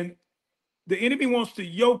 And the enemy wants to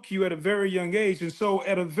yoke you at a very young age. And so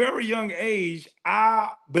at a very young age,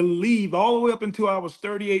 I believe all the way up until I was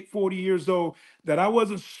 38, 40 years old, that I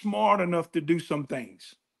wasn't smart enough to do some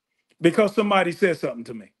things because somebody said something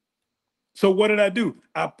to me. So what did I do?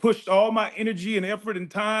 I pushed all my energy and effort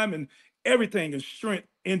and time and everything and strength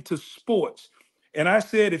into sports. And I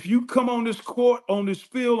said, if you come on this court, on this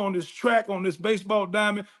field, on this track, on this baseball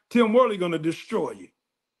diamond, Tim Worley going to destroy you.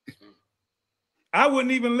 I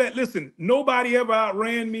wouldn't even listen, nobody ever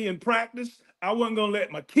outran me in practice. I wasn't going to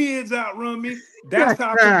let my kids outrun me. That's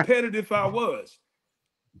how competitive I was.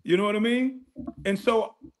 You know what I mean? And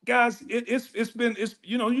so, guys, it's been,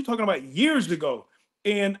 you're talking about years ago.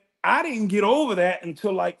 And I didn't get over that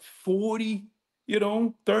until like 40,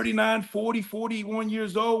 39, 40, 41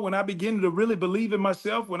 years old, when I began to really believe in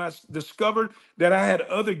myself, when I discovered that I had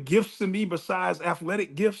other gifts in me besides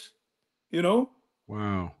athletic gifts,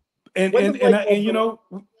 Wow. And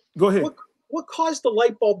go ahead. What caused the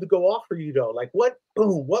light bulb to go off for you though? Like what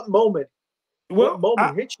moment? Well, what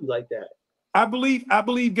moment hit you like that? I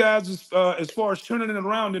believe, guys, as far as turning it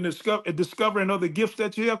around and discovering other gifts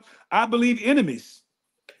that you have, I believe enemies.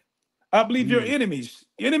 I believe your enemies.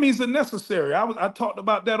 Enemies are necessary. I talked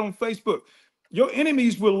about that on Facebook. Your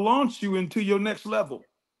enemies will launch you into your next level.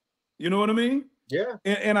 You know what I mean? Yeah.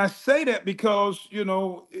 And I say that because when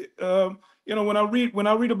I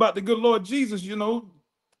read about the good Lord Jesus,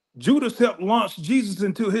 Judas helped launch Jesus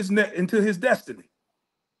into his destiny.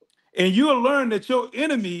 And you'll learn that your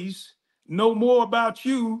enemies know more about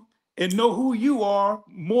you and know who you are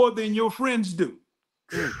more than your friends do.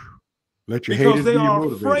 Let your because haters they be your are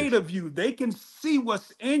motivators. afraid of you. They can see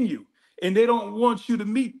what's in you, and they don't want you to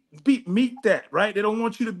meet that, right? They don't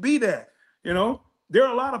want you to be that. There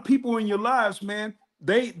are a lot of people in your lives, man.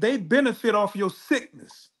 They benefit off your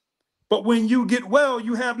sickness. But when you get well,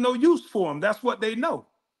 you have no use for them. That's what they know.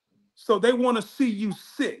 So they want to see you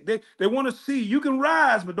sick. They want to see you can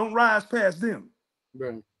rise, but don't rise past them.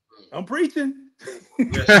 Right. I'm preaching.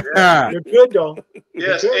 You're good though.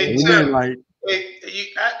 Yes. Hey, Tim, like,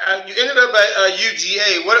 you ended up at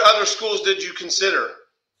UGA. What other schools did you consider?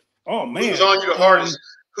 Oh man, who was on you the hardest?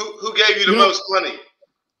 Who gave you the most money?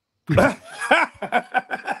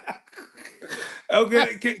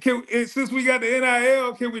 Okay, since we got the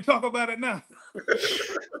NIL, can we talk about it now?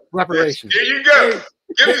 Reparations. Here you go.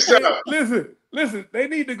 Give me some. Listen. They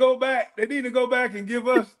need to go back. They need to go back and give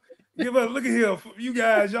us. Look at here, you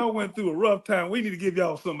guys. Y'all went through a rough time. We need to give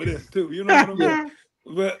y'all some of this too. You know what I mean?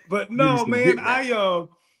 But no, man. I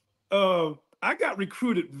got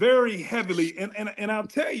recruited very heavily, and I'll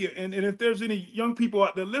tell you. And if there's any young people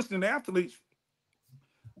out there listening, athletes,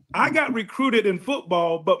 I got recruited in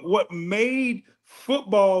football. But what made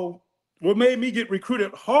me get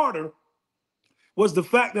recruited harder was the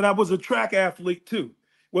fact that I was a track athlete too.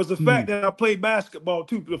 Was the fact that I played basketball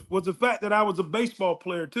too. Was the fact that I was a baseball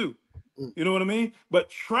player too. You know what I mean? But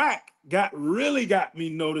track really got me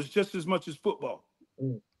noticed just as much as football.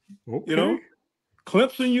 Okay.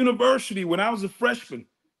 Clemson University when I was a freshman.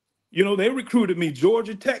 They recruited me.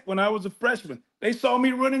 Georgia Tech when I was a freshman. They saw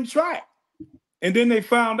me running track. And then they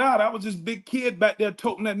found out I was this big kid back there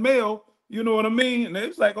toting that mail. You know what I mean? And they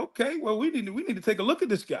was like, okay, well, we need to take a look at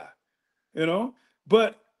this guy.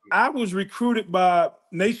 But I was recruited by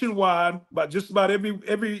nationwide, by just about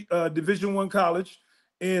every Division I college,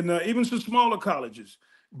 and even some smaller colleges.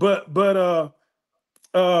 But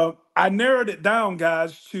I narrowed it down,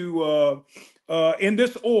 guys, to in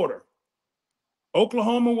this order.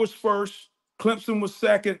 Oklahoma was first, Clemson was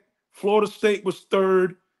second, Florida State was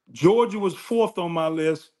third, Georgia was fourth on my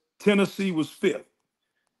list, Tennessee was fifth.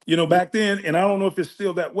 You know, back then, and I don't know if it's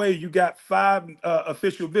still that way, you got 5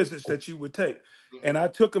 official visits that you would take. And I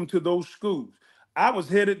took them to those schools. I was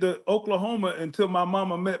headed to Oklahoma until my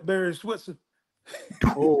mama met Barry Switzer.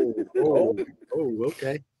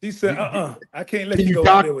 Okay. He said, I can't let you go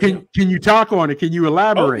out there with him. Can you talk on it? Can you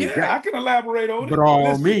elaborate? Oh, yeah, I can elaborate on it. But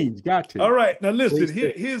all means, got to. All right, now listen.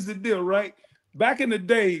 Here's the deal, right? Back in the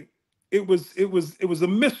day, it was a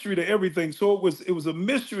mystery to everything. So it was a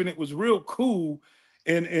mystery, and it was real cool,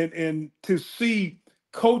 and to see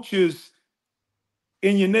coaches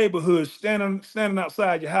in your neighborhood standing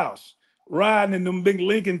outside your house, riding in them big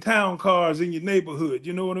Lincoln Town cars in your neighborhood.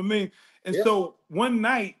 You know what I mean? And so one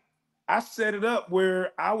night, I set it up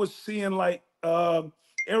where I was seeing like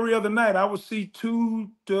every other night, I would see 2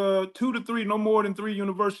 to 3, no more than 3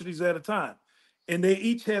 universities at a time. And they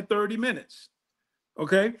each had 30 minutes.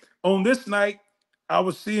 Okay. On this night, I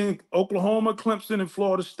was seeing Oklahoma, Clemson, and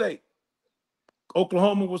Florida State.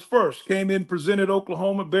 Oklahoma was first, came in, presented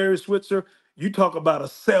Oklahoma, Barry Switzer. You talk about a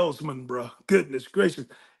salesman, bro. Goodness gracious.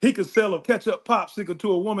 He could sell a ketchup popsicle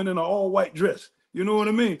to a woman in an all-white dress. You know what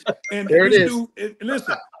I mean? And there it is. Dude,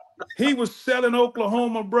 listen, he was selling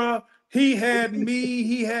Oklahoma, bro. He had me,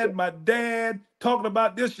 he had my dad talking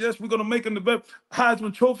about this. Yes, we're going to make him the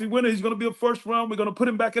Heisman Trophy winner. He's going to be a first round. We're going to put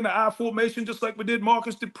him back in the I formation, just like we did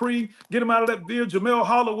Marcus Dupree, get him out of that veer, Jamel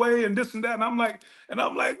Holloway, and this and that. And I'm like,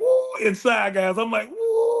 woo, inside, guys. I'm like,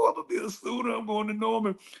 woo, I'm going to be a student. I'm going to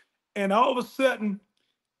Norman. And all of a sudden,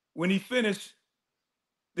 when he finished,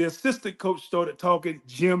 the assistant coach started talking,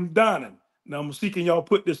 Jim Donnan. Now, I'm seeking y'all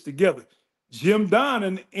put this together. Jim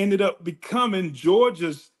Donnan ended up becoming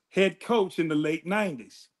Georgia's head coach in the late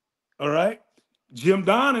 90s. All right. Jim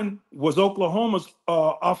Donnan was Oklahoma's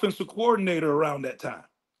offensive coordinator around that time.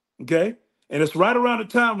 Okay. And it's right around the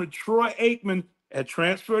time when Troy Aikman had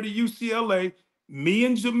transferred to UCLA. Me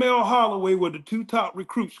and Jamel Holloway were the 2 top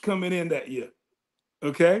recruits coming in that year.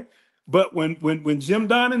 Okay. But when Jim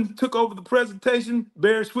Donnan took over the presentation,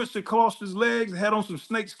 Barry Switzer crossed his legs, had on some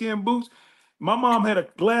snakeskin boots. My mom had a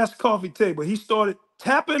glass coffee table. He started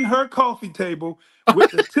tapping her coffee table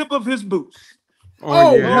with the tip of his boots.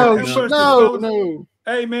 No.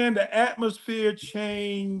 Hey, man, the atmosphere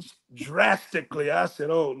changed drastically. I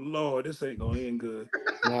said, oh, Lord, this ain't going to end good.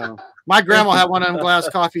 No. My grandma had one of them glass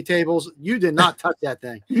coffee tables. You did not touch that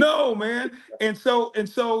thing. No, man. And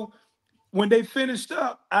so when they finished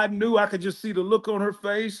up, I knew I could just see the look on her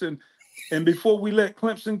face. And before we let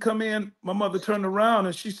Clemson come in, my mother turned around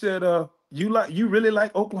and she said, you really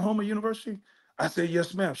like Oklahoma University? I said,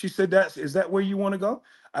 yes, ma'am. She said, is that where you want to go?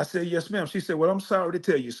 I said, yes, ma'am. She said, well, I'm sorry to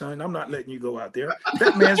tell you, son, I'm not letting you go out there.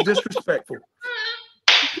 That man's disrespectful.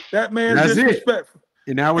 That man's disrespectful.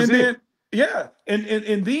 And that was it. Yeah.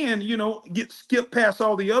 And then, you know, skip past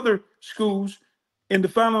all the other schools. In the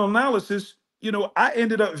final analysis, you know, I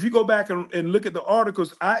ended up, if you go back and look at the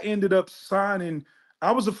articles, I ended up signing.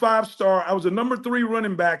 I was a 5-star. I was a number 3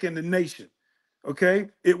 running back in the nation. Okay.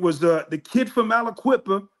 It was the kid from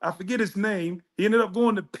Aliquippa. I forget his name. He ended up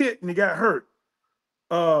going to Pitt and he got hurt.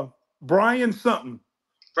 Brian something.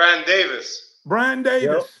 Brian Davis.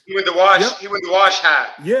 Yep. He went to Wash. Yep. He went to Wash High.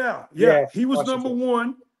 Yeah. He was number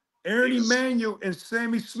 1. Aaron Emanuel and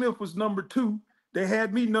Sammy Smith was number 2. They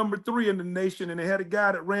had me number 3 in the nation, and they had a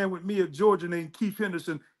guy that ran with me at Georgia named Keith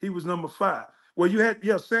Henderson. He was number 5. Well, you had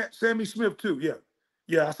Sammy Smith too.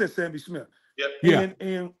 Yeah. I said Sammy Smith. Yep.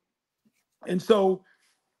 Yeah. And so,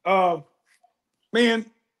 man,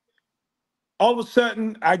 all of a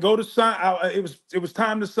sudden I go to sign. It was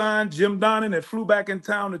time to sign. Jim Donnan had flew back in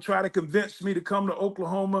town to try to convince me to come to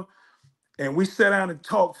Oklahoma, and we sat down and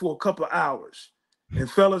talked for a couple of hours. And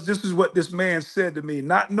fellas, this is what this man said to me,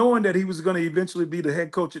 not knowing that he was going to eventually be the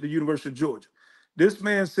head coach at the University of Georgia. This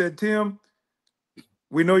man said, Tim,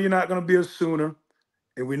 we know you're not going to be a Sooner,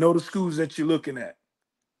 and we know the schools that you're looking at.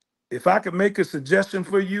 If I could make a suggestion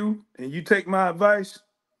for you and you take my advice,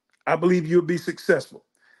 I believe you'll be successful.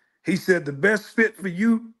 He said the best fit for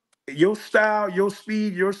you, your style, your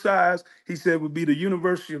speed, your size, he said would be the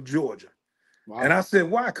University of Georgia. Wow. And I said,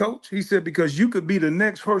 why, coach? He said, because you could be the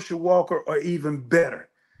next Herschel Walker or even better.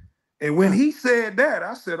 And when he said that,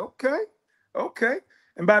 I said, okay.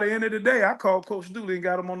 And by the end of the day, I called Coach Dooley and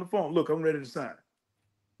got him on the phone. Look, I'm ready to sign.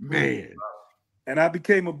 Man. And I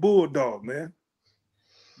became a Bulldog, man.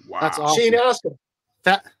 Wow. That's awesome. Shane, ask him.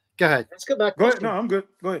 Go ahead. Let's go back. Go ahead. No, I'm good.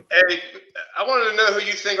 Go ahead. Hey, I wanted to know who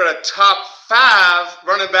you think are the top 5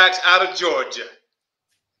 running backs out of Georgia.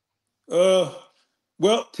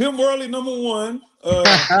 Well, Tim Worley, number 1.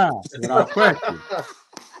 Without question.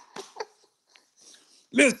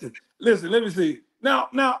 Listen. Let me see. Now,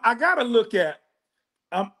 I gotta look at.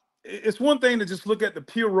 It's one thing to just look at the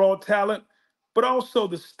pure raw talent, but also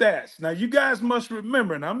the stats. Now, you guys must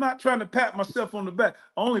remember, and I'm not trying to pat myself on the back.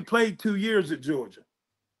 I only played 2 years at Georgia.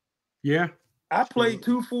 Yeah. I played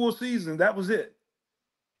 2 full seasons. That was it.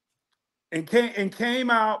 And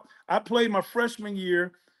came out. I played my freshman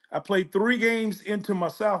year. I played 3 games into my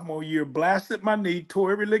sophomore year, blasted my knee,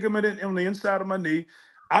 tore every ligament on the inside of my knee.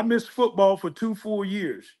 I missed football for 2 full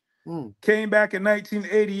years. Came back in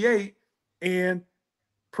 1988 and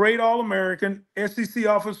prayed All-American, SEC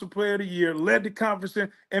Offensive Player of the Year, led the conference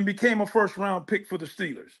and became a first-round pick for the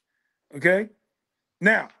Steelers. Okay?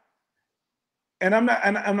 Now, and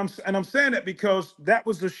I'm saying that because that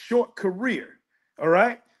was a short career. All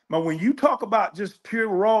right? But when you talk about just pure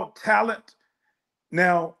raw talent,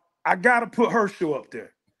 now I gotta put Herschel up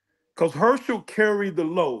there because Herschel carried the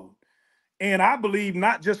load. And I believe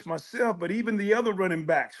not just myself, but even the other running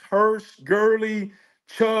backs, Hurst, Gurley,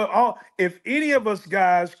 Chubb, if any of us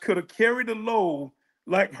guys could have carried the load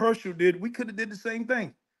like Herschel did, we could have did the same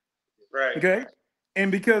thing. Right. Okay.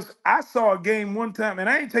 And because I saw a game one time, and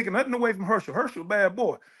I ain't taking nothing away from Herschel. Herschel, bad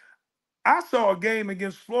boy. I saw a game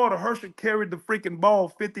against Florida. Herschel carried the freaking ball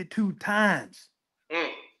 52 times.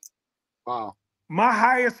 Wow. My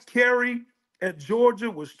highest carry at Georgia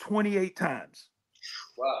was 28 times.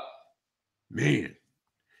 Wow. Man.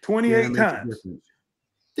 28 times.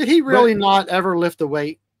 Did he really not ever lift the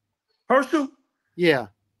weight? Herschel? Yeah.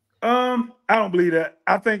 I don't believe that.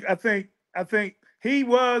 I think he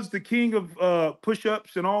was the king of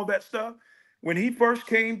push-ups and all that stuff. When he first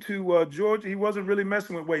came to Georgia, he wasn't really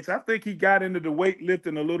messing with weights. I think he got into the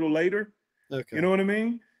weightlifting a little later. Okay. You know what I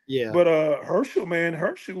mean? Yeah. But Herschel, man,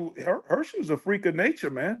 Herschel's a freak of nature,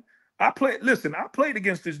 man. I played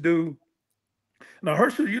against this dude. Now,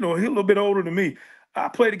 Herschel, he's a little bit older than me. I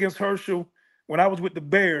played against Herschel when I was with the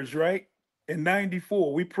Bears, right? In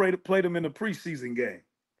 94. We played him in a preseason game.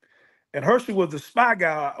 And Herschel was the spy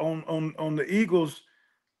guy on the Eagles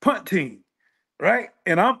punt team, right?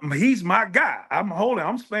 And he's my guy. I'm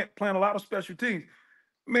playing a lot of special teams.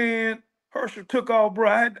 Man, Herschel took off, bro.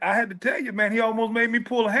 I had to tell you, man, he almost made me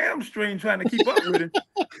pull a hamstring trying to keep up with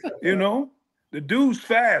him. The dude's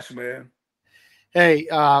fast, man. Hey,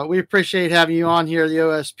 we appreciate having you on here, the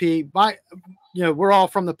OSP. We're all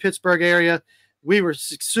from the Pittsburgh area. We were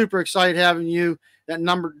super excited having you at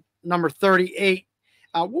number 38.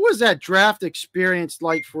 What was that draft experience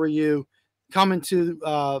like for you coming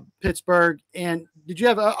to Pittsburgh? And did you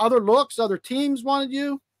have other looks? Other teams wanted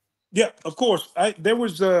you? Yeah, of course. There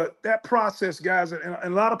was that process, guys, and a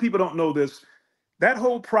lot of people don't know this. That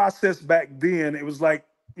whole process back then, it was like,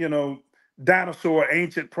 dinosaur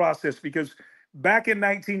ancient process, because back in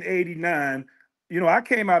 1989, I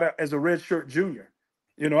came out as a redshirt junior.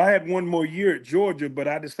 I had one more year at Georgia, but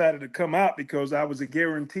I decided to come out because I was a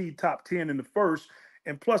guaranteed top 10 in the first.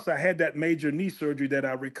 And plus, I had that major knee surgery that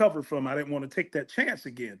I recovered from. I didn't want to take that chance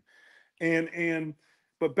again.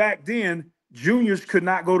 But back then, juniors could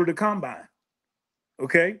not go to the combine.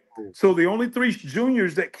 Okay? So the only 3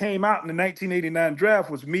 juniors that came out in the 1989 draft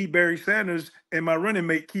was me, Barry Sanders, and my running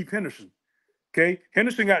mate, Keith Henderson. Okay?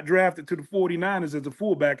 Henderson got drafted to the 49ers as a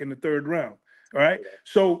fullback in the 3rd round. All right?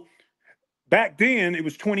 So back then, it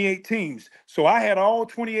was 28 teams. So I had all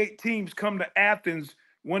 28 teams come to Athens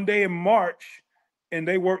one day in March, and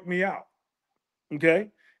they worked me out. Okay?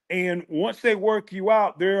 And once they work you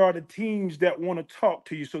out, there are the teams that want to talk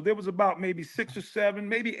to you. So there was about maybe 6 or 7,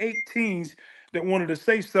 maybe 8 teams that wanted to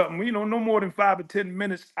say something, no more than 5 or 10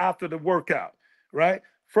 minutes after the workout, right?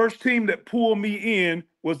 First team that pulled me in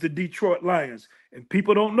was the Detroit Lions. And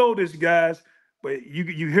people don't know this, guys, but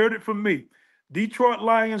you heard it from me. Detroit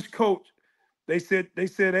Lions coach, they said,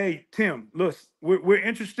 hey, Tim, look, we're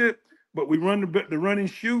interested, but we run the run and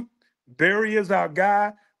shoot. Barry is our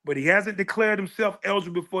guy, but he hasn't declared himself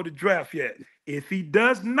eligible for the draft yet. If he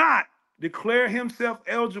does not declare himself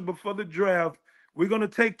eligible for the draft, we're going to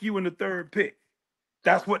take you in the 3rd pick.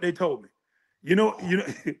 That's what they told me. You know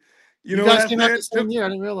guys came out the same year. I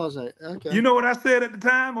didn't realize that. Okay. You know what I said at the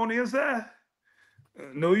time on the inside?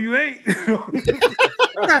 No, you ain't.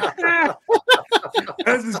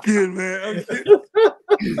 That's just kidding, man. I'm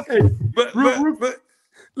kidding. But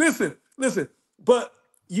listen. But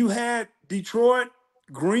you had Detroit,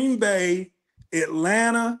 Green Bay,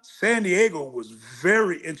 Atlanta, San Diego was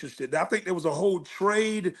very interested. I think there was a whole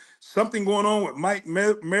trade, something going on with Mike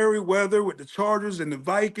Merriweather with the Chargers and the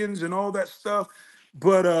Vikings and all that stuff.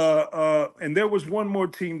 But and there was one more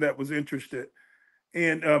team that was interested,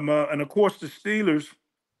 and of course the Steelers.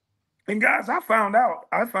 And guys, I found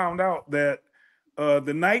out that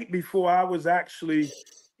the night before I was actually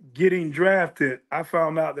getting drafted, I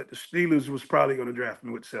found out that the Steelers was probably going to draft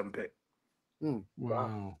me with the 7th pick.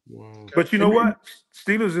 Wow. But you know what?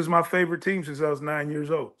 Steelers is my favorite team since I was 9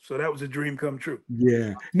 years old. So that was a dream come true.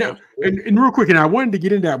 Yeah. Now, and real quick, and I wanted to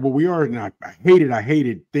get into that, but we are not. I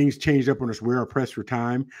hated things changed up on us. We are pressed for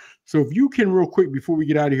time. So if you can, real quick, before we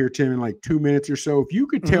get out of here, Tim, in like 2 minutes or so, if you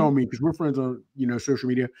could tell me, because we're friends on social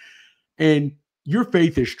media, and your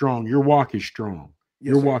faith is strong, your walk is strong,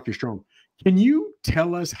 walk is strong. Can you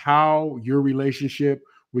tell us how your relationship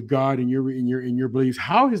with God and your beliefs,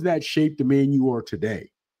 how has that shaped the man you are today?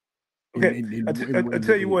 Okay, I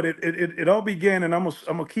tell you what, it all began, and I'm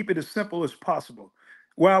gonna keep it as simple as possible.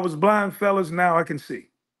 Where I was blind, fellas, now I can see.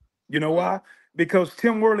 You know why? Because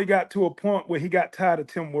Tim Worley got to a point where he got tired of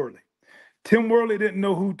Tim Worley. Tim Worley didn't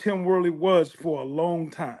know who Tim Worley was for a long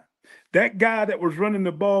time. That guy that was running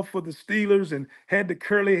the ball for the Steelers and had the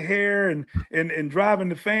curly hair and driving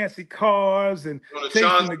the fancy cars and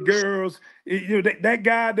chasing the girls, that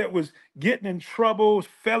guy that was getting in trouble,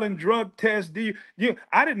 failing drug tests.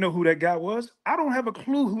 I didn't know who that guy was. I don't have a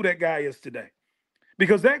clue who that guy is today,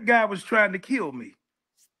 because that guy was trying to kill me,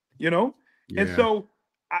 Yeah. And so,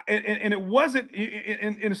 and it wasn't,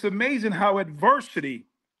 and it's amazing how adversity,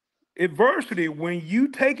 when you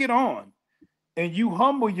take it on, and you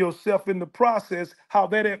humble yourself in the process, how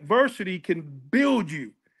that adversity can build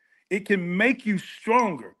you. It can make you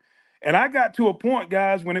stronger. And I got to a point,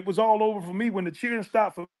 guys, when it was all over for me, when the cheering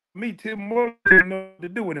stopped for me, Tim Worley didn't know what to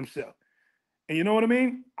do with himself. And you know what I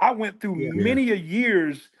mean? I went through many a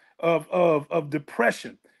years of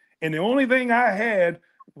depression. And the only thing I had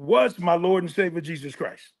was my Lord and Savior, Jesus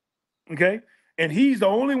Christ. Okay? And he's the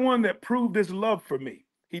only one that proved his love for me.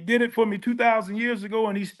 He did it for me 2,000 years ago,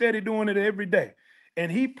 and he's steady doing it every day. And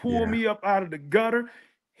he pulled me up out of the gutter.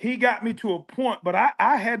 He got me to a point, but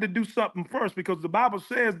I had to do something first, because the Bible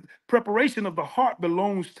says preparation of the heart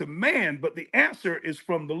belongs to man, but the answer is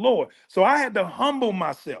from the Lord. So I had to humble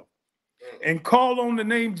myself and call on the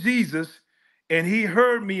name Jesus, and he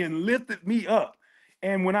heard me and lifted me up.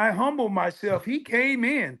 And when I humbled myself, he came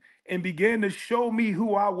in and began to show me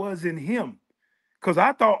who I was in him, because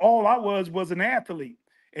I thought all I was an athlete.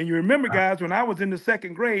 And you remember, guys, when I was in the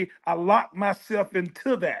 2nd grade, I locked myself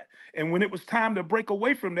into that. And when it was time to break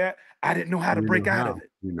away from that, I didn't know how to break out of it.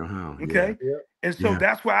 You know how. Okay. Yeah. And so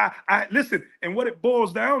that's why I listen. And what it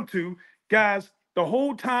boils down to, guys, the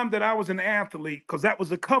whole time that I was an athlete, because that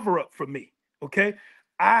was a cover up for me. Okay.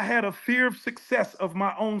 I had a fear of success, of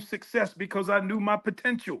my own success, because I knew my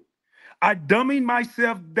potential. I dummied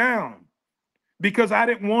myself down because I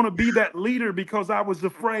didn't want to be that leader, because I was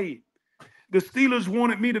afraid. The Steelers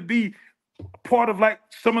wanted me to be part of, like,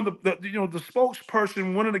 some of the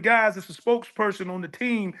spokesperson, one of the guys that's a spokesperson on the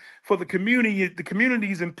team for the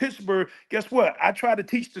communities in Pittsburgh. Guess what? I tried to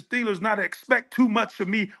teach the Steelers not to expect too much of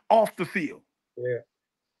me off the field. Yeah.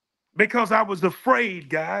 Because I was afraid,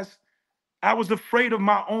 guys. I was afraid of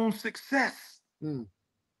my own success.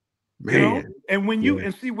 Man. And when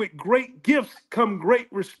and see, with great gifts come great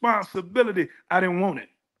responsibility. I didn't want it.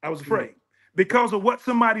 I was afraid. Because of what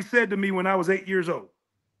somebody said to me when I was 8 years old.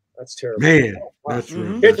 That's terrible. Man, that's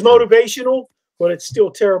true. It's motivational, but it's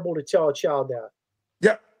still terrible to tell a child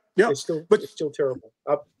that. Yeah. It's still terrible.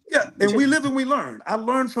 And we live and we learn. I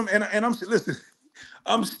learned from, and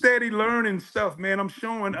I'm steady learning stuff, man.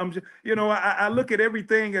 I look at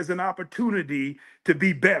everything as an opportunity to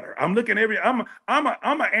be better. I'm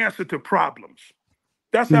an answer to problems.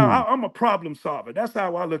 That's how I'm a problem solver. That's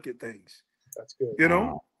how I look at things. That's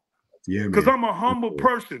good. Yeah, because I'm a humble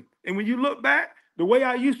person. And when you look back, the way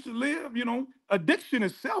I used to live, addiction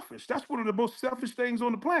is selfish. That's one of the most selfish things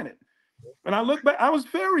on the planet. And I look back, I was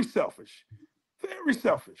very selfish,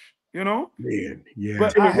 Man, yeah.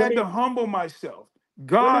 But I had to humble myself.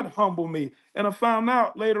 God humbled me. And I found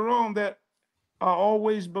out later on that I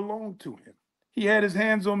always belonged to him. He had his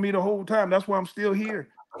hands on me the whole time. That's why I'm still here.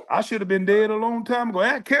 I should have been dead a long time ago.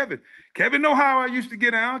 Hey, Kevin know how I used to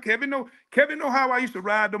get out. Kevin know how I used to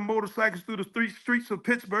ride the motorcycles through the streets of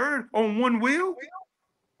Pittsburgh on one wheel.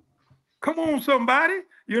 Come on, somebody.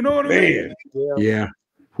 You know what I mean? Yeah.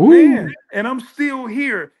 Man, and I'm still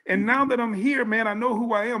here. And now that I'm here, man, I know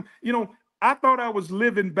who I am. I thought I was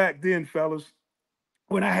living back then, fellas,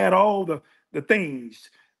 when I had all the things.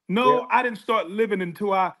 No, I didn't start living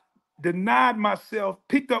until I denied myself,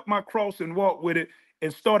 picked up my cross and walked with it,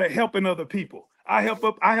 and started helping other people. I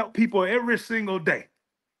help people every single day.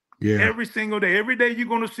 Yeah. Every single day. Every day you're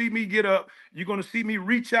going to see me get up. You're going to see me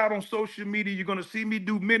reach out on social media. You're going to see me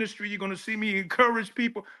do ministry. You're going to see me encourage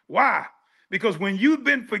people. Why? Because when you've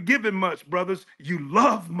been forgiven much, brothers, you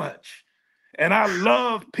love much. And I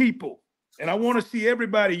love people. And I want to see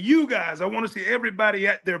everybody, you guys, I want to see everybody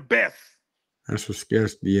at their best. That's what's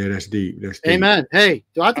scares. Yeah, that's deep. That's deep. Amen. Hey,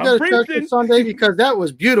 do I have to go to church this Sunday? Because that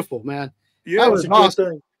was beautiful, man. Yeah, that was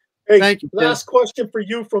awesome. Hey, thank you. Last question for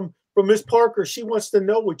you from Miss Parker. She wants to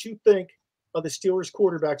know what you think of the Steelers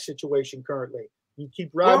quarterback situation currently. You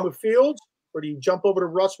keep riding with Fields, or do you jump over to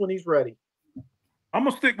Russ when he's ready? I'm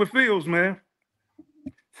gonna stick with Fields, man.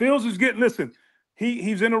 Fields is getting, listen,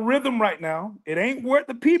 he's in a rhythm right now. It ain't what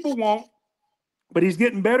the people want, but he's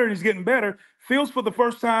getting better and he's getting better. Fields, for the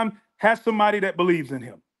first time, has somebody that believes in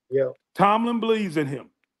him. Yeah. Tomlin believes in him.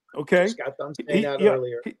 Okay. Just got done saying that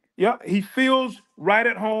earlier. He feels right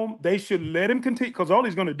at home. They should let him continue, because all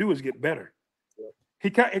he's going to do is get better.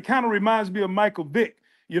 Yeah. It kind of reminds me of Michael Vick.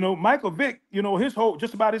 You know, Michael Vick, you know,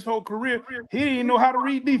 just about his whole career, he didn't know how to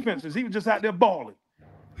read defenses. He was just out there balling.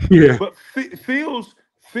 Yeah. But Fields,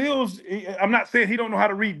 I'm not saying he don't know how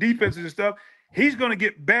to read defenses and stuff. He's going to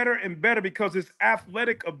get better and better because his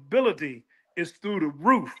athletic ability is through the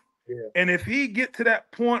roof. Yeah. And if he get to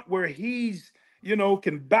that point where he's, you know,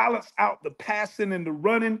 can balance out the passing and the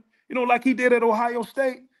running, you know, like he did at Ohio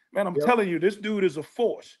State, man, I'm telling you, this dude is a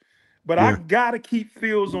force. But I got to keep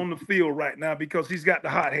Fields on the field right now because he's got the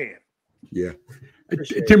hot hand. Yeah.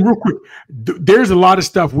 Tim, real quick, there's a lot of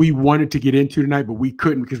stuff we wanted to get into tonight, but we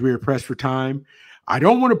couldn't because we were pressed for time. I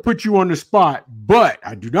don't want to put you on the spot, but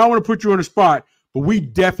I do not want to put you on the spot, but we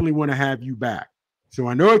definitely want to have you back. So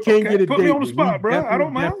I know I can't get a put date. Me on the spot, bro. I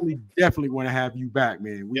don't mind. Definitely want to have you back,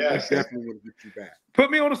 man. We definitely want to get you back. Put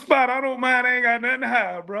me on the spot. I don't mind. I ain't got nothing to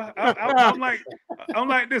hide, bro. I'm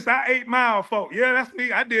like this. I 8 Mile folk. Yeah, that's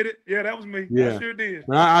me. I did it. Yeah, that was me. Yeah. I sure did.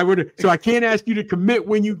 I would. So I can't ask you to commit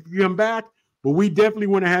when you come back, but we definitely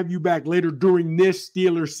want to have you back later during this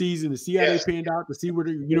Steelers season to see how they panned out, to see what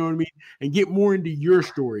you know what I mean, and get more into your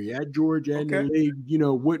story at Georgia and the league. You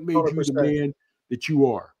know what made 100%. You the man that you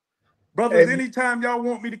are. Brothers, anytime y'all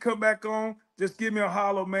want me to come back on, just give me a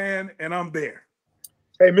holler, man, and I'm there.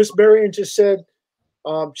 Hey, Miss Marion just said,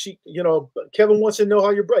 Kevin wants to know how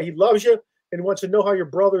your brother, he loves you and wants to know how your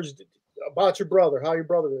brother is,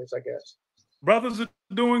 I guess. Brothers are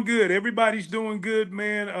doing good. Everybody's doing good,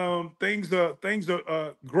 man. Things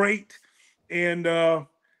are great. And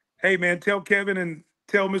hey, man, tell Kevin and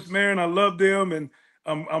tell Miss Marion I love them, and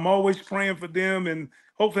I'm always praying for them, and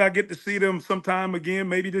hopefully I get to see them sometime again,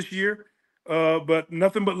 maybe this year. But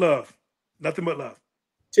nothing but love. Nothing but love.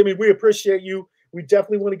 Timmy, we appreciate you. We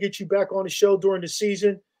definitely want to get you back on the show during the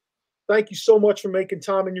season. Thank you so much for making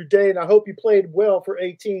time in your day, and I hope you played well for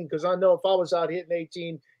 18, because I know if I was out hitting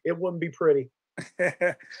 18, it wouldn't be pretty.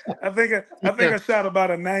 I think I shot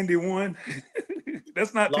about a 91.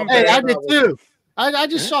 That's not too bad. Hey, I did too. I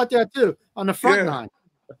just shot that too on the front line.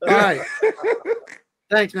 All right.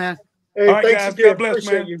 Thanks, man. Hey, all right, thanks guys. again. God bless,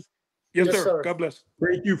 Appreciate man. You. Yes, sir. God bless.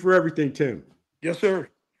 Thank you for everything, Tim. Yes, sir.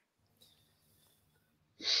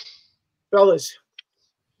 Fellas,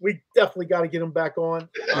 we definitely got to get him back on.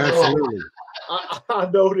 Absolutely. I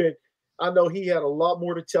know he had a lot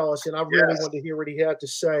more to tell us, and I really wanted to hear what he had to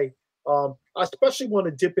say. I especially want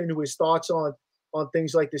to dip into his thoughts on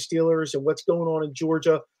things like the Steelers and what's going on in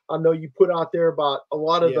Georgia. I know you put out there about a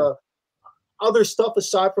lot of the other stuff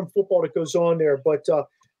aside from football that goes on there. But, I'm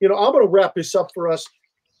going to wrap this up for us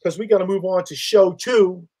because we got to move on to show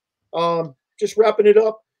 2. Just wrapping it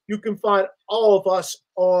up. You can find all of us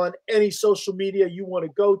on any social media you want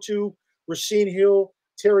to go to. Racine Hill,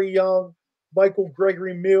 Terry Young, Michael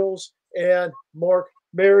Gregory Mills, and Mark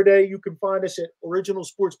Maradei. You can find us at Original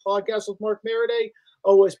Sports Podcast with Mark Maradei,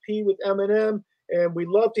 OSP with Eminem, and we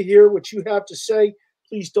love to hear what you have to say.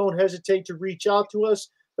 Please don't hesitate to reach out to us.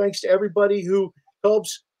 Thanks to everybody who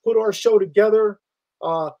helps put our show together,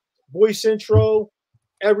 voice intro,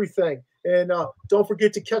 everything. And don't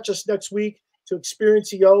forget to catch us next week to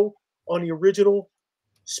Experience EO on the Original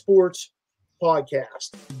Sports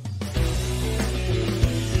Podcast.